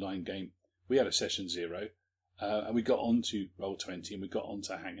Dungeons online game, we had a session 0, and we got on to Roll20, and we got on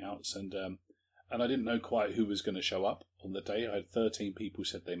to Hangouts, and I didn't know quite who was going to show up on the day. I had 13 people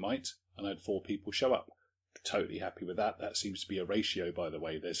said they might, and I had 4 people show up. Totally happy with that. That seems to be a ratio, by the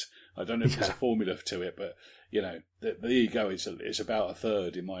way. I don't know if there's a formula to it, but there you go. It's about a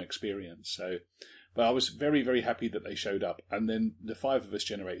third in my experience. So, but I was very, very happy that they showed up. And then the 5 of us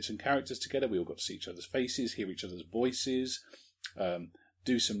generated some characters together. We all got to see each other's faces, hear each other's voices,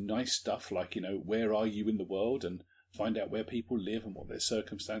 do some nice stuff like where are you in the world, and find out where people live and what their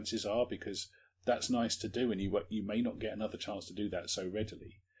circumstances are, because that's nice to do, and you may not get another chance to do that so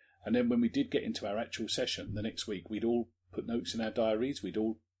readily. And then when we did get into our actual session the next week, we'd all put notes in our diaries. We'd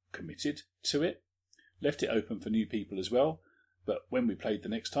all committed to it, left it open for new people as well. But when we played the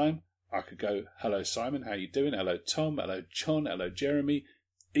next time, I could go, hello, Simon, how you doing? Hello, Tom. Hello, John. Hello, Jeremy.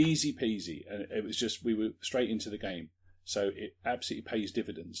 Easy peasy. And it was just, we were straight into the game. So it absolutely pays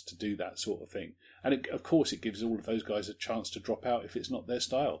dividends to do that sort of thing. And of course, it gives all of those guys a chance to drop out if it's not their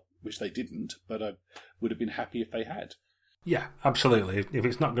style, which they didn't, but I would have been happy if they had. Yeah, absolutely. If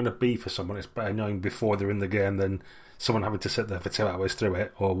it's not going to be for someone, it's better knowing before they're in the game than someone having to sit there for 2 hours through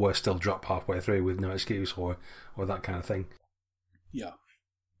it, or worse still, drop halfway through with no excuse, or that kind of thing. Yeah.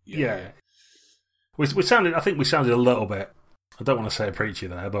 We sounded. I think we sounded a little bit, I don't want to say preachy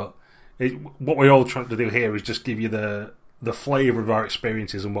there, but what we're all trying to do here is just give you the flavour of our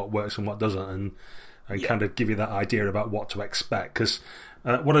experiences and what works and what doesn't, and kind of give you that idea about what to expect. Because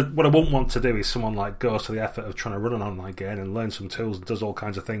what I won't want to do is someone like goes to the effort of trying to run an online game and learn some tools and does all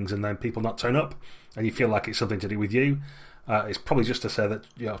kinds of things, and then people not turn up, and you feel like it's something to do with you. It's probably just to say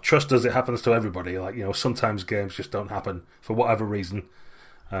that trust us, it happens to everybody. Like sometimes games just don't happen for whatever reason.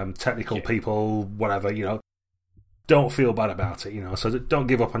 Technical people, whatever. Don't feel bad about it. So don't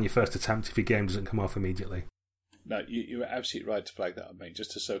give up on your first attempt if your game doesn't come off immediately. No, you're absolutely right to flag that up, mate.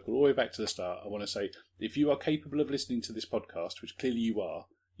 Just to circle all the way back to the start, I want to say, if you are capable of listening to this podcast, which clearly you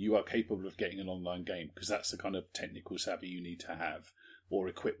are capable of getting an online game, because that's the kind of technical savvy you need to have, or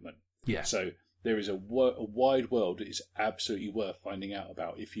equipment. Yeah. So there is a wide world that is absolutely worth finding out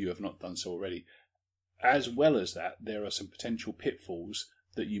about if you have not done so already. As well as that, there are some potential pitfalls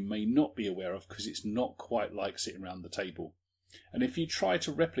that you may not be aware of because it's not quite like sitting around the table. And if you try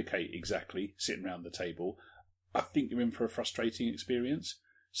to replicate exactly sitting around the table, I think you're in for a frustrating experience.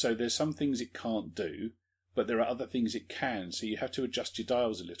 So there's some things it can't do, but there are other things it can. So you have to adjust your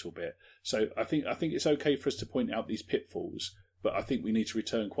dials a little bit. So I think it's okay for us to point out these pitfalls, but I think we need to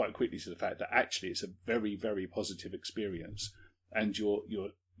return quite quickly to the fact that actually it's a very, very positive experience, and your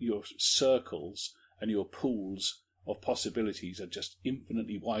circles and your pools of possibilities are just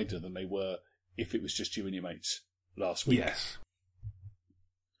infinitely wider than they were if it was just you and your mates last week. Yes.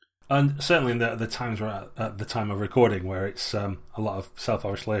 And certainly in the times we're at the time of recording, where it's a lot of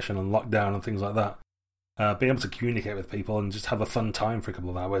self-isolation and lockdown and things like that, being able to communicate with people and just have a fun time for a couple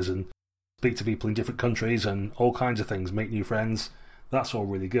of hours and speak to people in different countries and all kinds of things, make new friends, that's all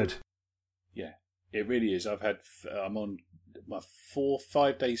really good. Yeah, it really is. I'm on my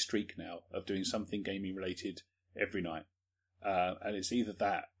 4-5 day streak now of doing something gaming related every night, and it's either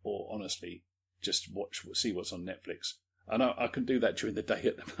that or honestly just see what's on Netflix. I know I can do that during the day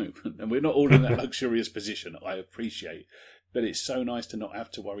at the moment, and we're not all in that luxurious position, I appreciate, but it's so nice to not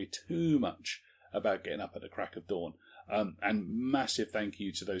have to worry too much about getting up at the crack of dawn. And massive thank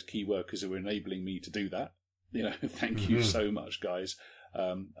you to those key workers who are enabling me to do that. Thank you so much, guys.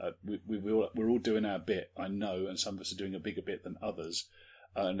 We're all doing our bit, I know, and some of us are doing a bigger bit than others.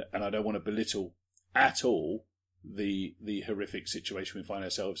 And I don't want to belittle at all the horrific situation we find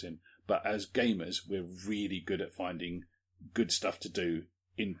ourselves in. But as gamers, we're really good at finding good stuff to do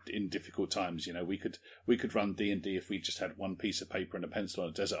in difficult times. We could run D&D if we just had one piece of paper and a pencil on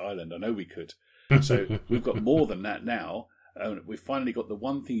a desert island. I know we could. So we've got more than that now. We've finally got the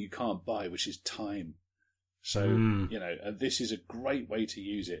one thing you can't buy, which is time. So, and this is a great way to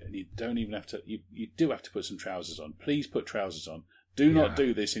use it. And you don't even have to, you do have to put some trousers on. Please put trousers on. Do not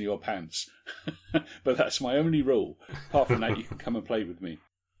do this in your pants. But that's my only rule. Apart from that, you can come and play with me.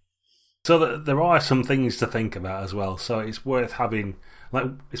 So there are some things to think about as well. So it's worth having a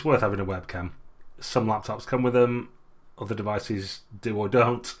webcam. Some laptops come with them. Other devices do or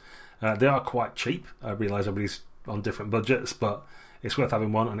don't. They are quite cheap. I realise everybody's on different budgets, but it's worth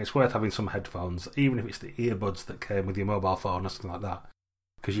having one, and it's worth having some headphones, even if it's the earbuds that came with your mobile phone or something like that,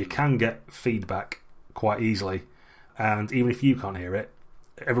 because you can get feedback quite easily, and even if you can't hear it,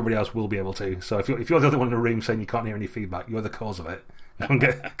 everybody else will be able to. So if you're the other one in the room saying you can't hear any feedback, you're the cause of it. Go and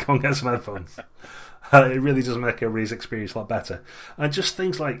get some headphones. It really does make everybody's experience a lot better. And just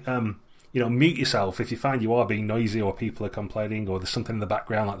things like mute yourself if you find you are being noisy or people are complaining or there's something in the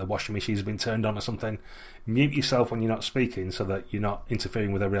background like the washing machine's been turned on or something. Mute yourself when you're not speaking so that you're not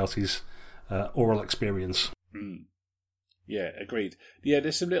interfering with everybody else's oral experience. Yeah, agreed. Yeah,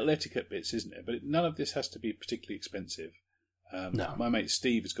 there's some little etiquette bits, isn't there? But none of this has to be particularly expensive. No. My mate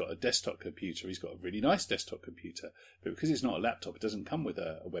Steve has got a desktop computer. He's got a really nice desktop computer, but because it's not a laptop, it doesn't come with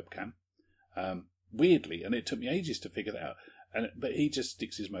a webcam. Weirdly, and it took me ages to figure that out. But he just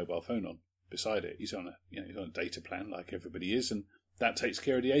sticks his mobile phone on beside it. He's on a data plan like everybody is, and that takes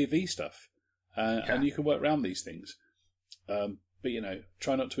care of the AV stuff. And you can work around these things. But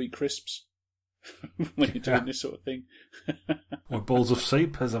try not to eat crisps when you're doing this sort of thing. Or bowls of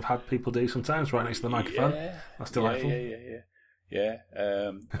soup, as I've had people do sometimes, right next to the microphone. That's delightful. Yeah.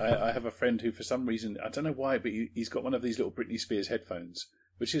 I have a friend who, for some reason, I don't know why, but he's got one of these little Britney Spears headphones,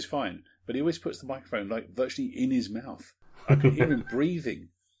 which is fine. But he always puts the microphone virtually in his mouth. I could hear him breathing.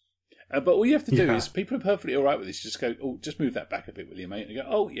 But all you have to do is, people are perfectly all right with this. Just go, just move that back a bit, will you, mate? And you go,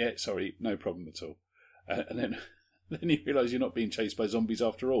 oh, yeah, sorry, no problem at all. And then you realise you're not being chased by zombies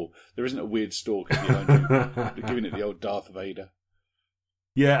after all. There isn't a weird stalker behind you. You're giving it the old Darth Vader.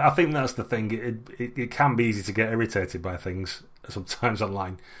 Yeah, I think that's the thing. It can be easy to get irritated by things sometimes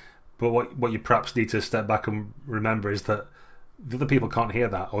online. But what you perhaps need to step back and remember is that the other people can't hear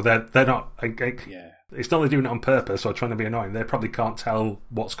that, or they're not. It's not they're doing it on purpose or trying to be annoying. They probably can't tell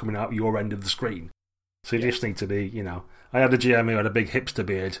what's coming out your end of the screen. So you just need to be, I had a GM who had a big hipster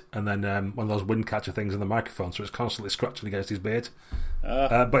beard, and then one of those wind catcher things in the microphone, so it's constantly scratching against his beard.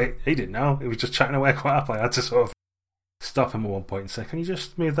 But he didn't know. He was just chatting away quite happily. I had to sort of stop him at one point and say, "Can you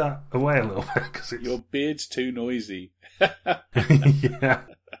just move that away a little bit? Cause your beard's too noisy." Yeah.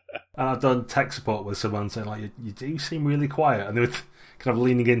 And I've done tech support with someone saying, you do seem really quiet. And they were kind of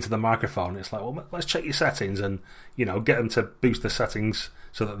leaning into the microphone. It's like, well, let's check your settings and, get them to boost the settings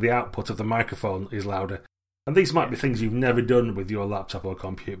so that the output of the microphone is louder. And these might be things you've never done with your laptop or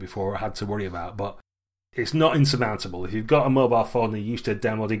computer before or had to worry about, but it's not insurmountable. If you've got a mobile phone and you're used to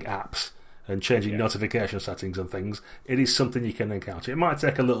downloading apps and changing notification settings and things, it is something you can encounter. It might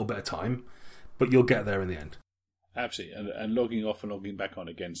take a little bit of time, but you'll get there in the end. Absolutely. And logging off and logging back on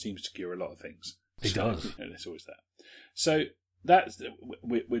again seems to cure a lot of things. It does. There's always that. So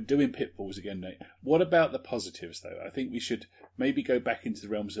we're doing pitfalls again, Nate. What about the positives, though? I think we should maybe go back into the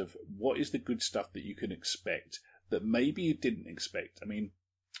realms of what is the good stuff that you can expect that maybe you didn't expect. I mean,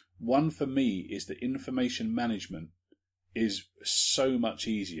 one for me is that information management is so much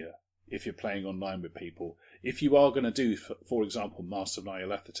easier if you're playing online with people. If you are going to do, for example, Master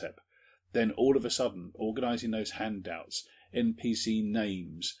Nyarlathotep, then all of a sudden, organising those handouts, NPC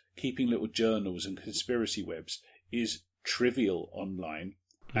names, keeping little journals and conspiracy webs is trivial online,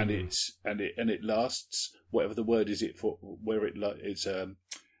 and it lasts whatever the word is where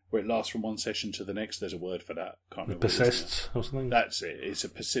it lasts from one session to the next. There's a word for that. Can't remember. It persists or something. That's it. It's a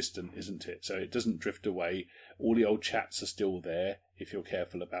persistent, isn't it? So it doesn't drift away. All the old chats are still there if you're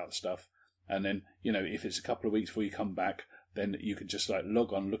careful about stuff. And then if it's a couple of weeks before you come back, then you can just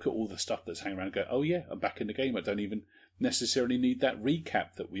log on, look at all the stuff that's hanging around, and go, oh yeah, I'm back in the game. I don't even necessarily need that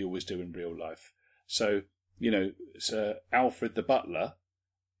recap that we always do in real life. So Sir Alfred the Butler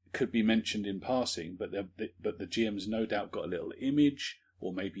could be mentioned in passing, but the GM's no doubt got a little image,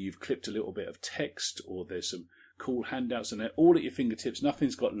 or maybe you've clipped a little bit of text, or there's some cool handouts, and they're all at your fingertips.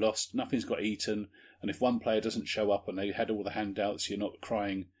 Nothing's got lost, nothing's got eaten, and if one player doesn't show up and they had all the handouts, you're not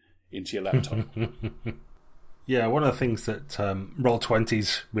crying into your laptop. Yeah, one of the things that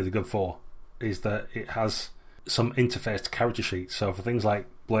Roll20's really good for is that it has some interfaced character sheets. So for things like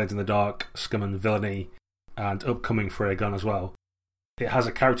Blades in the Dark, Scum and Villainy, and upcoming Freyagon as well, it has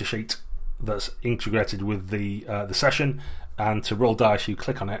a character sheet that's integrated with the session, and to roll dice you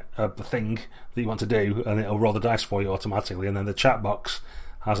click on it, the thing that you want to do, and it'll roll the dice for you automatically, and then the chat box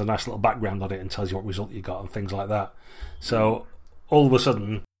has a nice little background on it and tells you what result you got and things like that. So all of a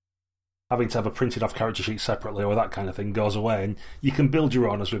sudden, having to have a printed off character sheet separately or that kind of thing goes away, and you can build your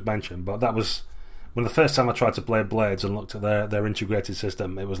own, as we've mentioned. But that was when the first time I tried to play Blades and looked at their integrated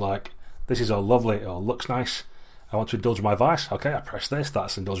system, it was like, this is all lovely, it all looks nice, I want to indulge my vice. Okay, I press this,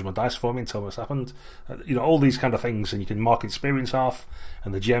 that's indulging my dice for me and tell me what's happened. All these kind of things, and you can mark experience off,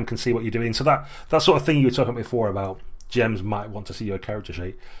 and the GM can see what you're doing. So that sort of thing you were talking before about, GMs might want to see your character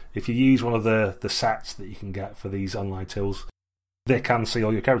sheet. If you use one of the sets that you can get for these online tools, they can see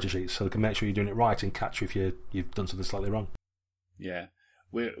all your character sheets, so they can make sure you're doing it right and catch you if you've done something slightly wrong. Yeah,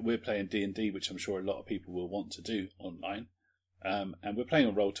 we're playing D&D, which I'm sure a lot of people will want to do online. And we're playing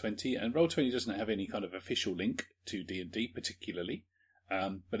on Roll20, and Roll20 doesn't have any kind of official link to D&D particularly,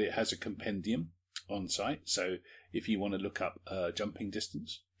 but it has a compendium on site. So if you want to look up jumping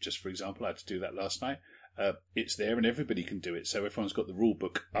distance, just for example, I had to do that last night, it's there and everybody can do it. So everyone's got the rule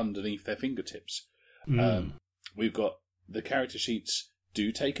book underneath their fingertips. We've got the character sheets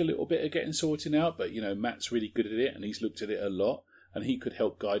do take a little bit of getting sorted out, but Matt's really good at it, and he's looked at it a lot. And he could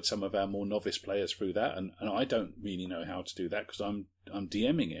help guide some of our more novice players through that. And I don't really know how to do that because I'm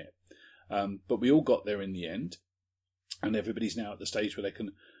DMing it. But we all got there in the end. And everybody's now at the stage where they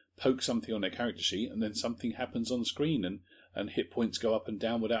can poke something on their character sheet, and then something happens on screen, and hit points go up and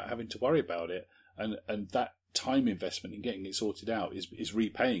down without having to worry about it. And that time investment in getting it sorted out is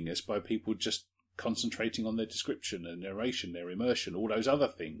repaying us by people just concentrating on their description and narration, their immersion, all those other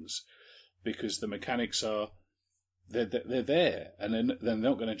things. Because the mechanics are... They're there, and they're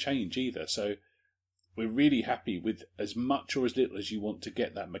not going to change either. So we're really happy with as much or as little as you want to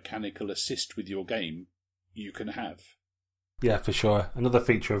get that mechanical assist with your game, you can have. Yeah, for sure. Another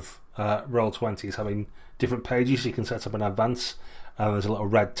feature of Roll20 is having different pages you can set up in advance, and there's a little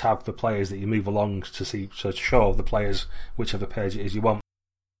red tab for players that you move along to show the players whichever page it is you want.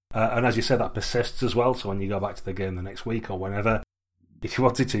 And as you said, that persists as well, so when you go back to the game the next week or whenever, if you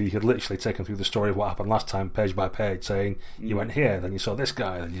wanted to, you could literally take them through the story of what happened last time, page by page, saying, you went here, then you saw this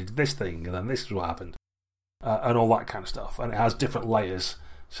guy, then you did this thing, and then this is what happened. And all that kind of stuff. And it has different layers.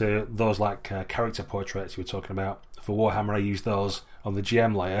 So those like character portraits you were talking about, for Warhammer I used those on the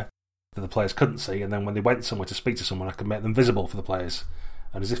GM layer that the players couldn't see, and then when they went somewhere to speak to someone, I could make them visible for the players.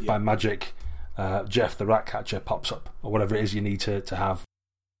 And as if by magic, Jeff the Ratcatcher pops up, or whatever it is you need to have.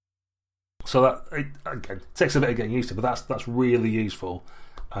 So that, again, takes a bit of getting used to, but that's really useful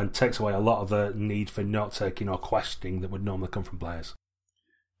and takes away a lot of the need for note-taking or questioning that would normally come from players.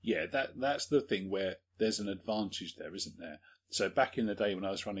 Yeah, that's the thing where there's an advantage there, isn't there? So back in the day when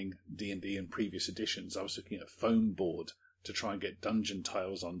I was running D&D in previous editions, I was looking at a foam board to try and get dungeon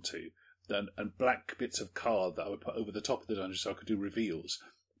tiles onto, and black bits of card that I would put over the top of the dungeon so I could do reveals.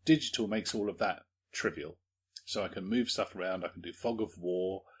 Digital makes all of that trivial. So I can move stuff around, I can do fog of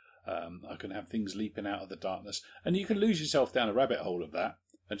war, I can have things leaping out of the darkness. And you can lose yourself down a rabbit hole of that.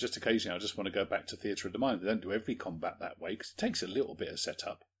 And just occasionally I just want to go back to Theatre of the Mind. They don't do every combat that way because it takes a little bit of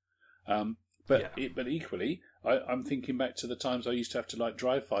setup. But equally, I'm thinking back to the times I used to have to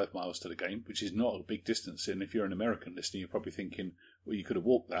drive 5 miles to the game, which is not a big distance. And if you're an American listener, you're probably thinking, well, you could have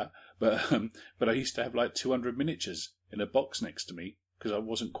walked that. But I used to have 200 miniatures in a box next to me because I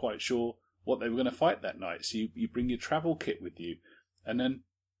wasn't quite sure what they were going to fight that night. So you bring your travel kit with you, and then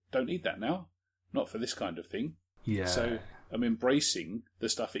don't need that now. Not for this kind of thing. Yeah. So I'm embracing the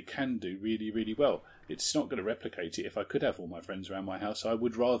stuff it can do really, really well. It's not going to replicate it. If I could have all my friends around my house, I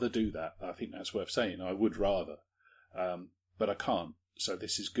would rather do that. I think that's worth saying. I would rather. But I can't. So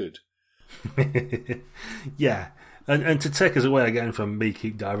this is good. Yeah. And to take us away again from me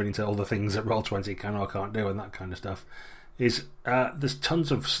keep diving into all the things that Roll20 can or can't do and that kind of stuff, is there's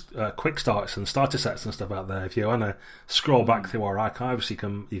tons of quick starts and starter sets and stuff out there. If you want to scroll back through our archives, you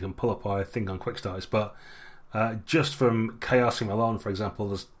can pull up our thing on quick starts. But just from Chaosium alone, for example,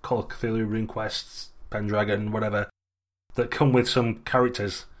 there's Call of Cthulhu, RuneQuest, Pendragon, whatever, that come with some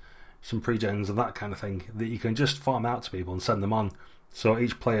characters, some pre-gens and that kind of thing that you can just farm out to people and send them on. So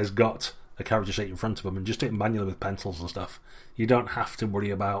each player's got a character sheet in front of them and just do it manually with pencils and stuff. You don't have to worry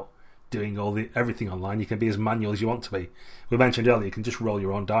about doing everything online. You can be as manual as you want to be. We mentioned earlier you can just roll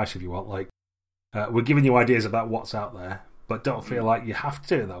your own dice if you want. We're giving you ideas about what's out there, but don't feel like you have to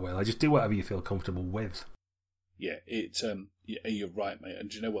do it that way. Just do whatever you feel comfortable with. Yeah, you're right, mate. And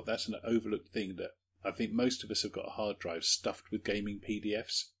do you know what? That's an overlooked thing that I think most of us have got a hard drive stuffed with gaming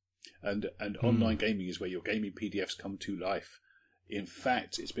PDFs, and online gaming is where your gaming PDFs come to life. In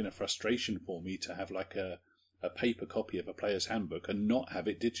fact, it's been a frustration for me to have a paper copy of a player's handbook and not have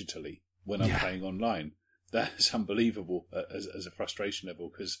it digitally when I'm playing online. That's unbelievable as a frustration level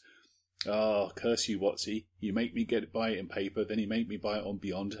because, curse you, Watsy. You make me buy it in paper, then you make me buy it on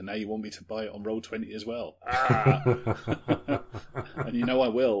Beyond, and now you want me to buy it on Roll20 as well. And you know I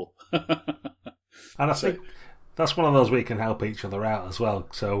will. And I think that's one of those we can help each other out as well.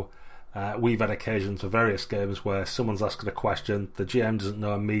 So we've had occasions for various games where someone's asking a question, the GM doesn't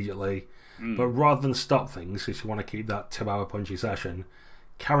know immediately, but rather than stop things, if you want to keep that 2-hour punchy session,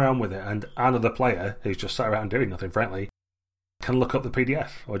 carry on with it, and another player who's just sat around doing nothing, frankly, can look up the PDF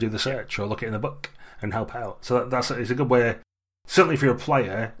or do the search or look it in the book and help out. So it's a good way. Certainly if you're a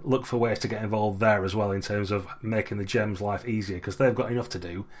player, look for ways to get involved there as well in terms of making the GM's life easier, because they've got enough to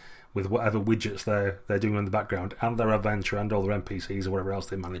do with whatever widgets they're doing in the background and their adventure and all their NPCs or whatever else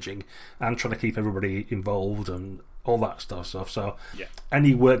they're managing, and trying to keep everybody involved and all that stuff. So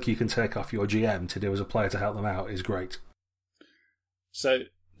any work you can take off your GM to do as a player to help them out is great. So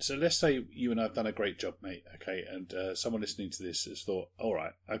let's say you and I have done a great job, mate, okay, and someone listening to this has thought, all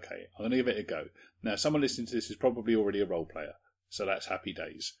right, okay, I'm going to give it a go. Now, someone listening to this is probably already a role player, so that's happy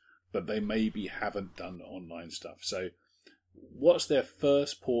days, but they maybe haven't done online stuff. So what's their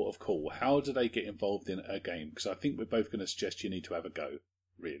first port of call? How do they get involved in a game? Because I think we're both going to suggest you need to have a go,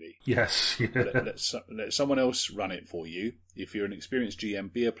 really. Yes. Let someone else run it for you. If you're an experienced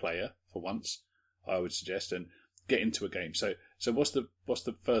GM, be a player for once, I would suggest, and get into a game. So what's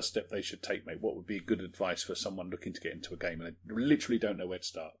the first step they should take, mate? What would be good advice for someone looking to get into a game and they literally don't know where to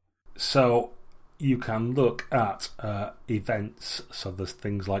start? So you can look at events. So there's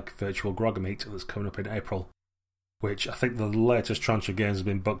things like Virtual Grogmeet that's coming up in April, which I think the latest tranche of games has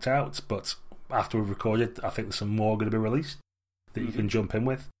been booked out, but after we've recorded, I think there's some more going to be released that you can jump in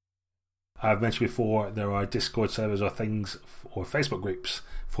with. I've mentioned before there are Discord servers or things or Facebook groups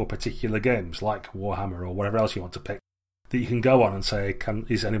for particular games like Warhammer or whatever else you want to pick that you can go on and say,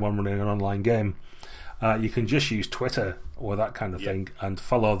 is anyone running an online game? You can just use Twitter or that kind of thing and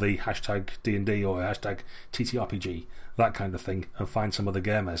follow the hashtag D&D or hashtag TTRPG, that kind of thing, and find some other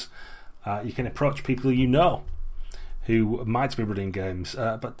gamers. You can approach people you know who might be running games,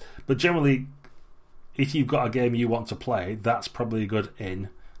 but generally, if you've got a game you want to play, that's probably a good in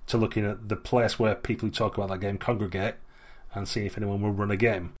to looking at the place where people who talk about that game congregate and see if anyone will run a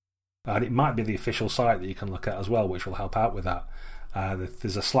game. And it might be the official site that you can look at as well, which will help out with that. If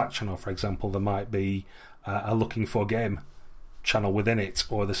there's a Slack channel, for example, there might be a looking for game channel within it,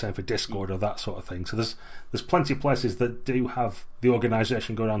 or the same for Discord or that sort of thing. So there's plenty of places that do have the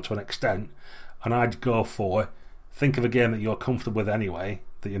organisation going on to an extent, and I'd go for think of a game that you're comfortable with anyway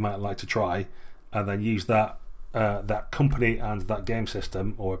that you might like to try, and then use that company and that game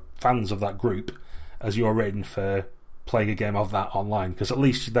system or fans of that group as your rating for playing a game of that online, because at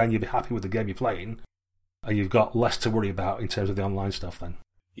least then you'll be happy with the game you're playing and you've got less to worry about in terms of the online stuff then.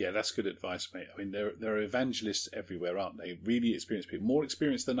 Yeah, that's good advice, mate. I mean, there are evangelists everywhere, aren't they? Really experienced people, more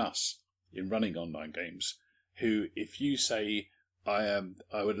experienced than us in running online games, who, if you say, I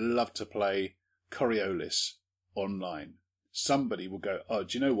would love to play Coriolis online, somebody will go, oh,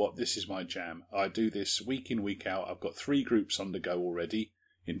 do you know what? This is my jam. I do this week in, week out. I've got 3 groups on the go already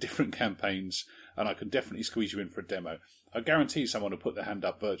in different campaigns, and I can definitely squeeze you in for a demo. I guarantee someone will put their hand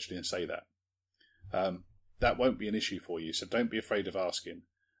up virtually and say that. That won't be an issue for you, so don't be afraid of asking.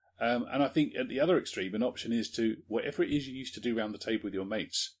 And I think at the other extreme, an option is to, whatever it is you used to do around the table with your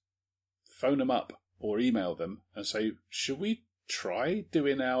mates, phone them up or email them and say, should we try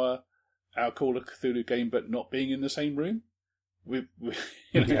doing our Call of Cthulhu game but not being in the same room? You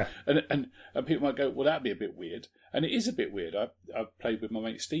know, Yeah. and people might go, well, that'd be a bit weird. And it is a bit weird. I played with my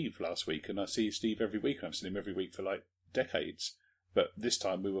mate Steve last week, and I see Steve every week, and I've seen him every week for like decades. But this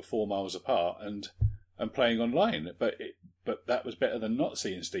time we were 4 miles apart and playing online. But that was better than not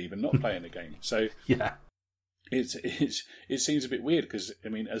seeing Steve and not playing the game. So Yeah. it seems a bit weird because, I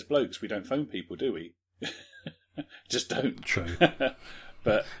mean, as blokes, we don't phone people, do we? Just don't. True.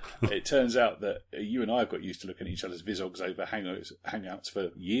 But it turns out that you and I have got used to looking at each other's visogs over hangouts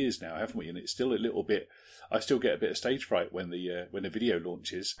for years now, haven't we? And it's still a little bit. I still get a bit of stage fright when the video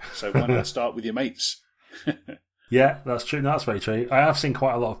launches. So why not start with your mates? Yeah, that's true. That's very true. I have seen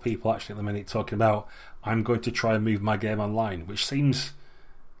quite a lot of people actually at the minute talking about, I'm going to try and move my game online, which seems,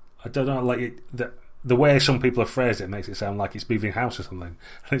 I don't know, like the way some people have phrased it makes it sound like it's moving house or something.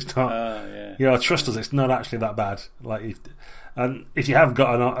 And it's not. Yeah. You know, trust us, it's not actually that bad. Like, if you have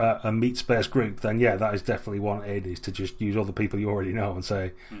got a meat space group, then yeah, that is definitely one aid, is to just use all the people you already know and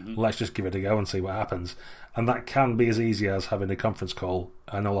say, let's just give it a go and see what happens. And that can be as easy as having a conference call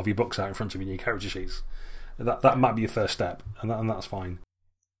and all of your books out in front of you and your character sheets. That might be your first step, and that's fine.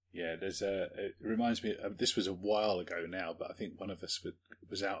 Yeah, it reminds me, this was a while ago now, but I think one of us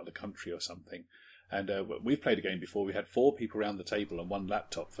was out of the country or something. And we've played a game before. We had 4 people around the table and 1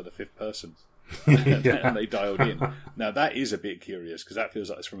 laptop for the 5th person. And they dialed in. Now, that is a bit curious because that feels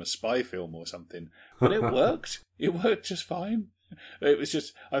like it's from a spy film or something. But it worked. It worked just fine. It was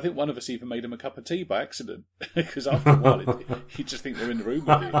just, I think one of us even made him a cup of tea by accident because after a while, you just think they're in the room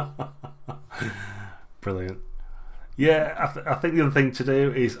with you. Brilliant. Yeah, I think the other thing to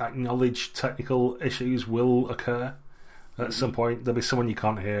do is acknowledge technical issues will occur. At some point, there'll be someone you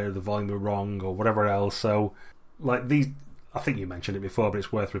can't hear, the volume will be wrong, or whatever else. So, like these, I think you mentioned it before, but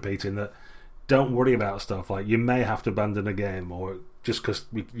it's worth repeating that don't worry about stuff like you may have to abandon a game, or just because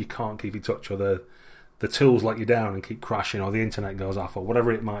you can't keep in touch, or the tools let you down and keep crashing, or the internet goes off, or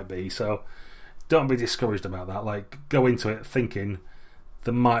whatever it might be. So, don't be discouraged about that. Like, go into it thinking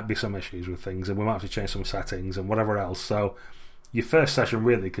there might be some issues with things, and we might have to change some settings and whatever else. So, your first session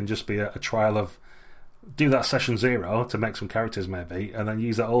really can just be a trial of. Do that session 0 to make some characters maybe, and then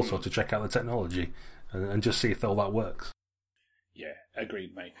use that also to check out the technology and just see if all that works. Yeah,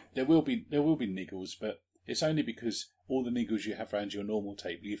 agreed, mate. There will be niggles, but it's only because all the niggles you have around your normal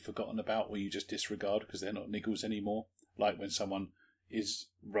table you've forgotten about, or you just disregard because they're not niggles anymore. Like when someone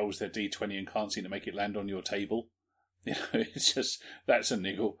rolls their D20 and can't seem to make it land on your table. You know, it's just that's a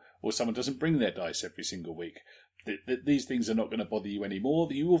niggle. Or someone doesn't bring their dice every single week. These things are not going to bother you anymore.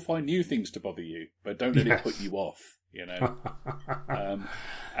 You will find new things to bother you, but don't let it put you off, you know.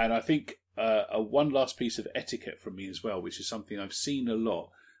 And I think one last piece of etiquette from me as well, which is something I've seen a lot,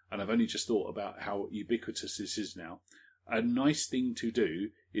 and I've only just thought about how ubiquitous this is now. A nice thing to do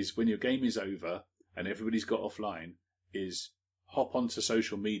is when your game is over and everybody's got offline, is hop onto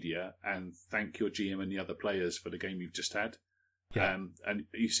social media and thank your GM and the other players for the game you've just had. Yeah. And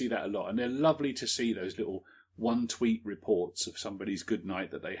you see that a lot, and they're lovely to see those little one-tweet reports of somebody's good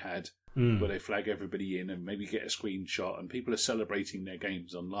night that they had, where they flag everybody in and maybe get a screenshot, and people are celebrating their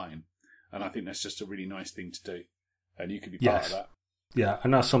games online. And I think that's just a really nice thing to do, and you can be part of that. Yeah, I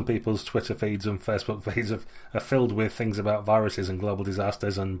know some people's Twitter feeds and Facebook feeds are filled with things about viruses and global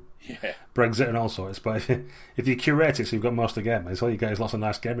disasters and Brexit and all sorts, but if you curate it so you've got most of the game, all you get is lots of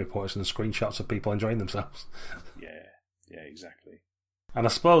nice game reports and screenshots of people enjoying themselves. Yeah, exactly. And I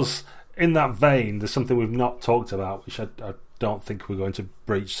suppose in that vein, there's something we've not talked about, which I don't think we're going to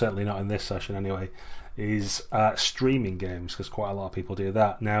breach, certainly not in this session anyway, is streaming games, because quite a lot of people do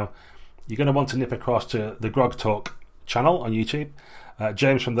that. Now, you're going to want to nip across to the Grog Talk channel on YouTube.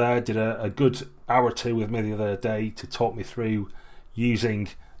 James from there did a good hour or 2 with me the other day to talk me through using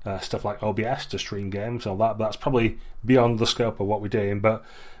stuff like OBS to stream games and all that. But that's probably beyond the scope of what we're doing. But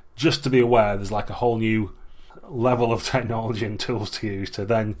just to be aware, there's like a whole new level of technology and tools to use to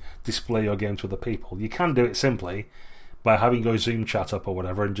then display your game to other people. You can do it simply by having your Zoom chat up or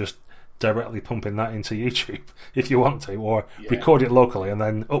whatever and just directly pumping that into YouTube if you want to, or record it locally and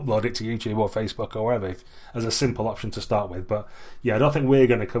then upload it to YouTube or Facebook or wherever as a simple option to start with. But yeah, I don't think we're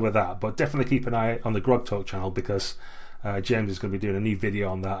going to cover that, but definitely keep an eye on the Grog Talk channel, because James is going to be doing a new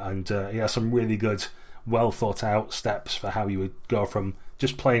video on that, and he has some really good, well thought out steps for how you would go from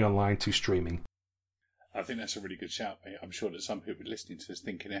just playing online to streaming. I think that's a really good shout, mate. I'm sure that some people listening to this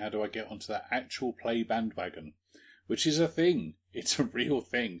thinking, how do I get onto that actual play bandwagon? Which is a thing. It's a real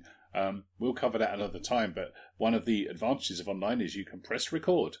thing. We'll cover that another time, but one of the advantages of online is you can press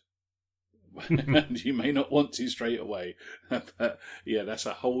record. And you may not want to straight away. But yeah, that's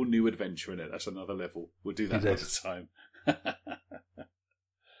a whole new adventure in it. That's another level. We'll do that another time.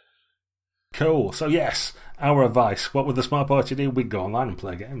 Cool. So yes, our advice. What would the smart party do? We'd go online and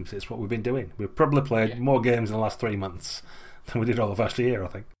play games. It's what we've been doing. We've probably played more games in the last 3 months than we did all the first year, I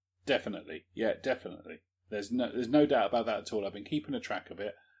think. Definitely. Yeah, definitely. There's no doubt about that at all. I've been keeping a track of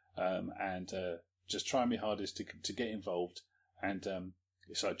it, and just trying my hardest to get involved. And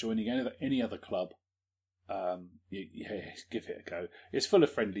it's like joining any other club. Give it a go. It's full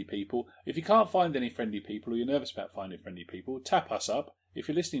of friendly people. If you can't find any friendly people, or you're nervous about finding friendly people, tap us up. If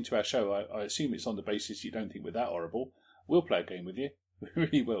you're listening to our show, I assume it's on the basis you don't think we're that horrible. We'll play a game with you. We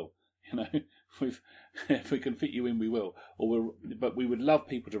really will. You know, if we can fit you in, we will. But we would love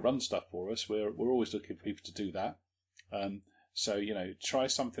people to run stuff for us. We're always looking for people to do that. So try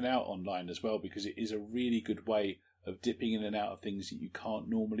something out online as well, because it is a really good way of dipping in and out of things that you can't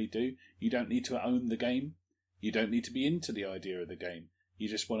normally do. You don't need to own the game. You don't need to be into the idea of the game. You're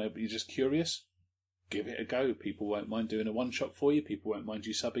just curious. Give it a go. People won't mind doing a one-shot for you. People won't mind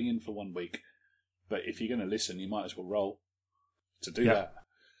you subbing in for 1 week. But if you're going to listen, you might as well roll to do that.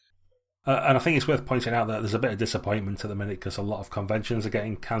 And I think it's worth pointing out that there's a bit of disappointment at the minute because a lot of conventions are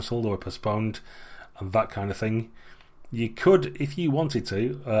getting cancelled or postponed and that kind of thing. You could, if you wanted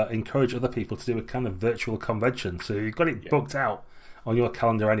to, encourage other people to do a kind of virtual convention. So you've got it booked out on your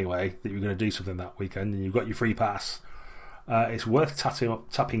calendar anyway that you're going to do something that weekend, and you've got your free pass. It's worth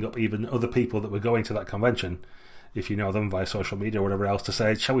tapping up even other people that were going to that convention, if you know them via social media or whatever else, to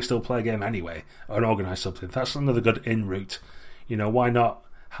say, shall we still play a game anyway, or organise something. That's another good in route. Why not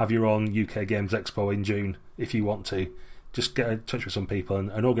have your own UK Games Expo in June if you want to? Just get in touch with some people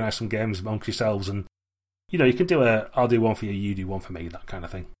and organise some games amongst yourselves, and you can do I'll do one for you, you do one for me, that kind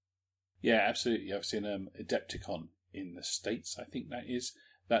of thing. Yeah, absolutely. I've seen Adepticon in the States, I think that is.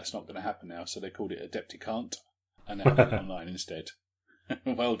 That's not going to happen now, so they called it Adepticant, and now it's online instead.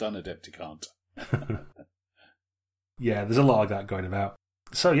 Well done, Adepticant. Yeah, there's a lot of that going about.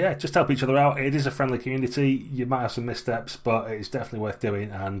 So yeah, just help each other out. It is a friendly community. You might have some missteps, but it's definitely worth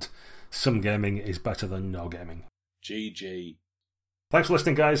doing, and some gaming is better than no gaming. GG. Thanks for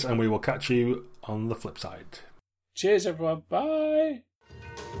listening, guys, and we will catch you on the flip side. Cheers, everyone. Bye.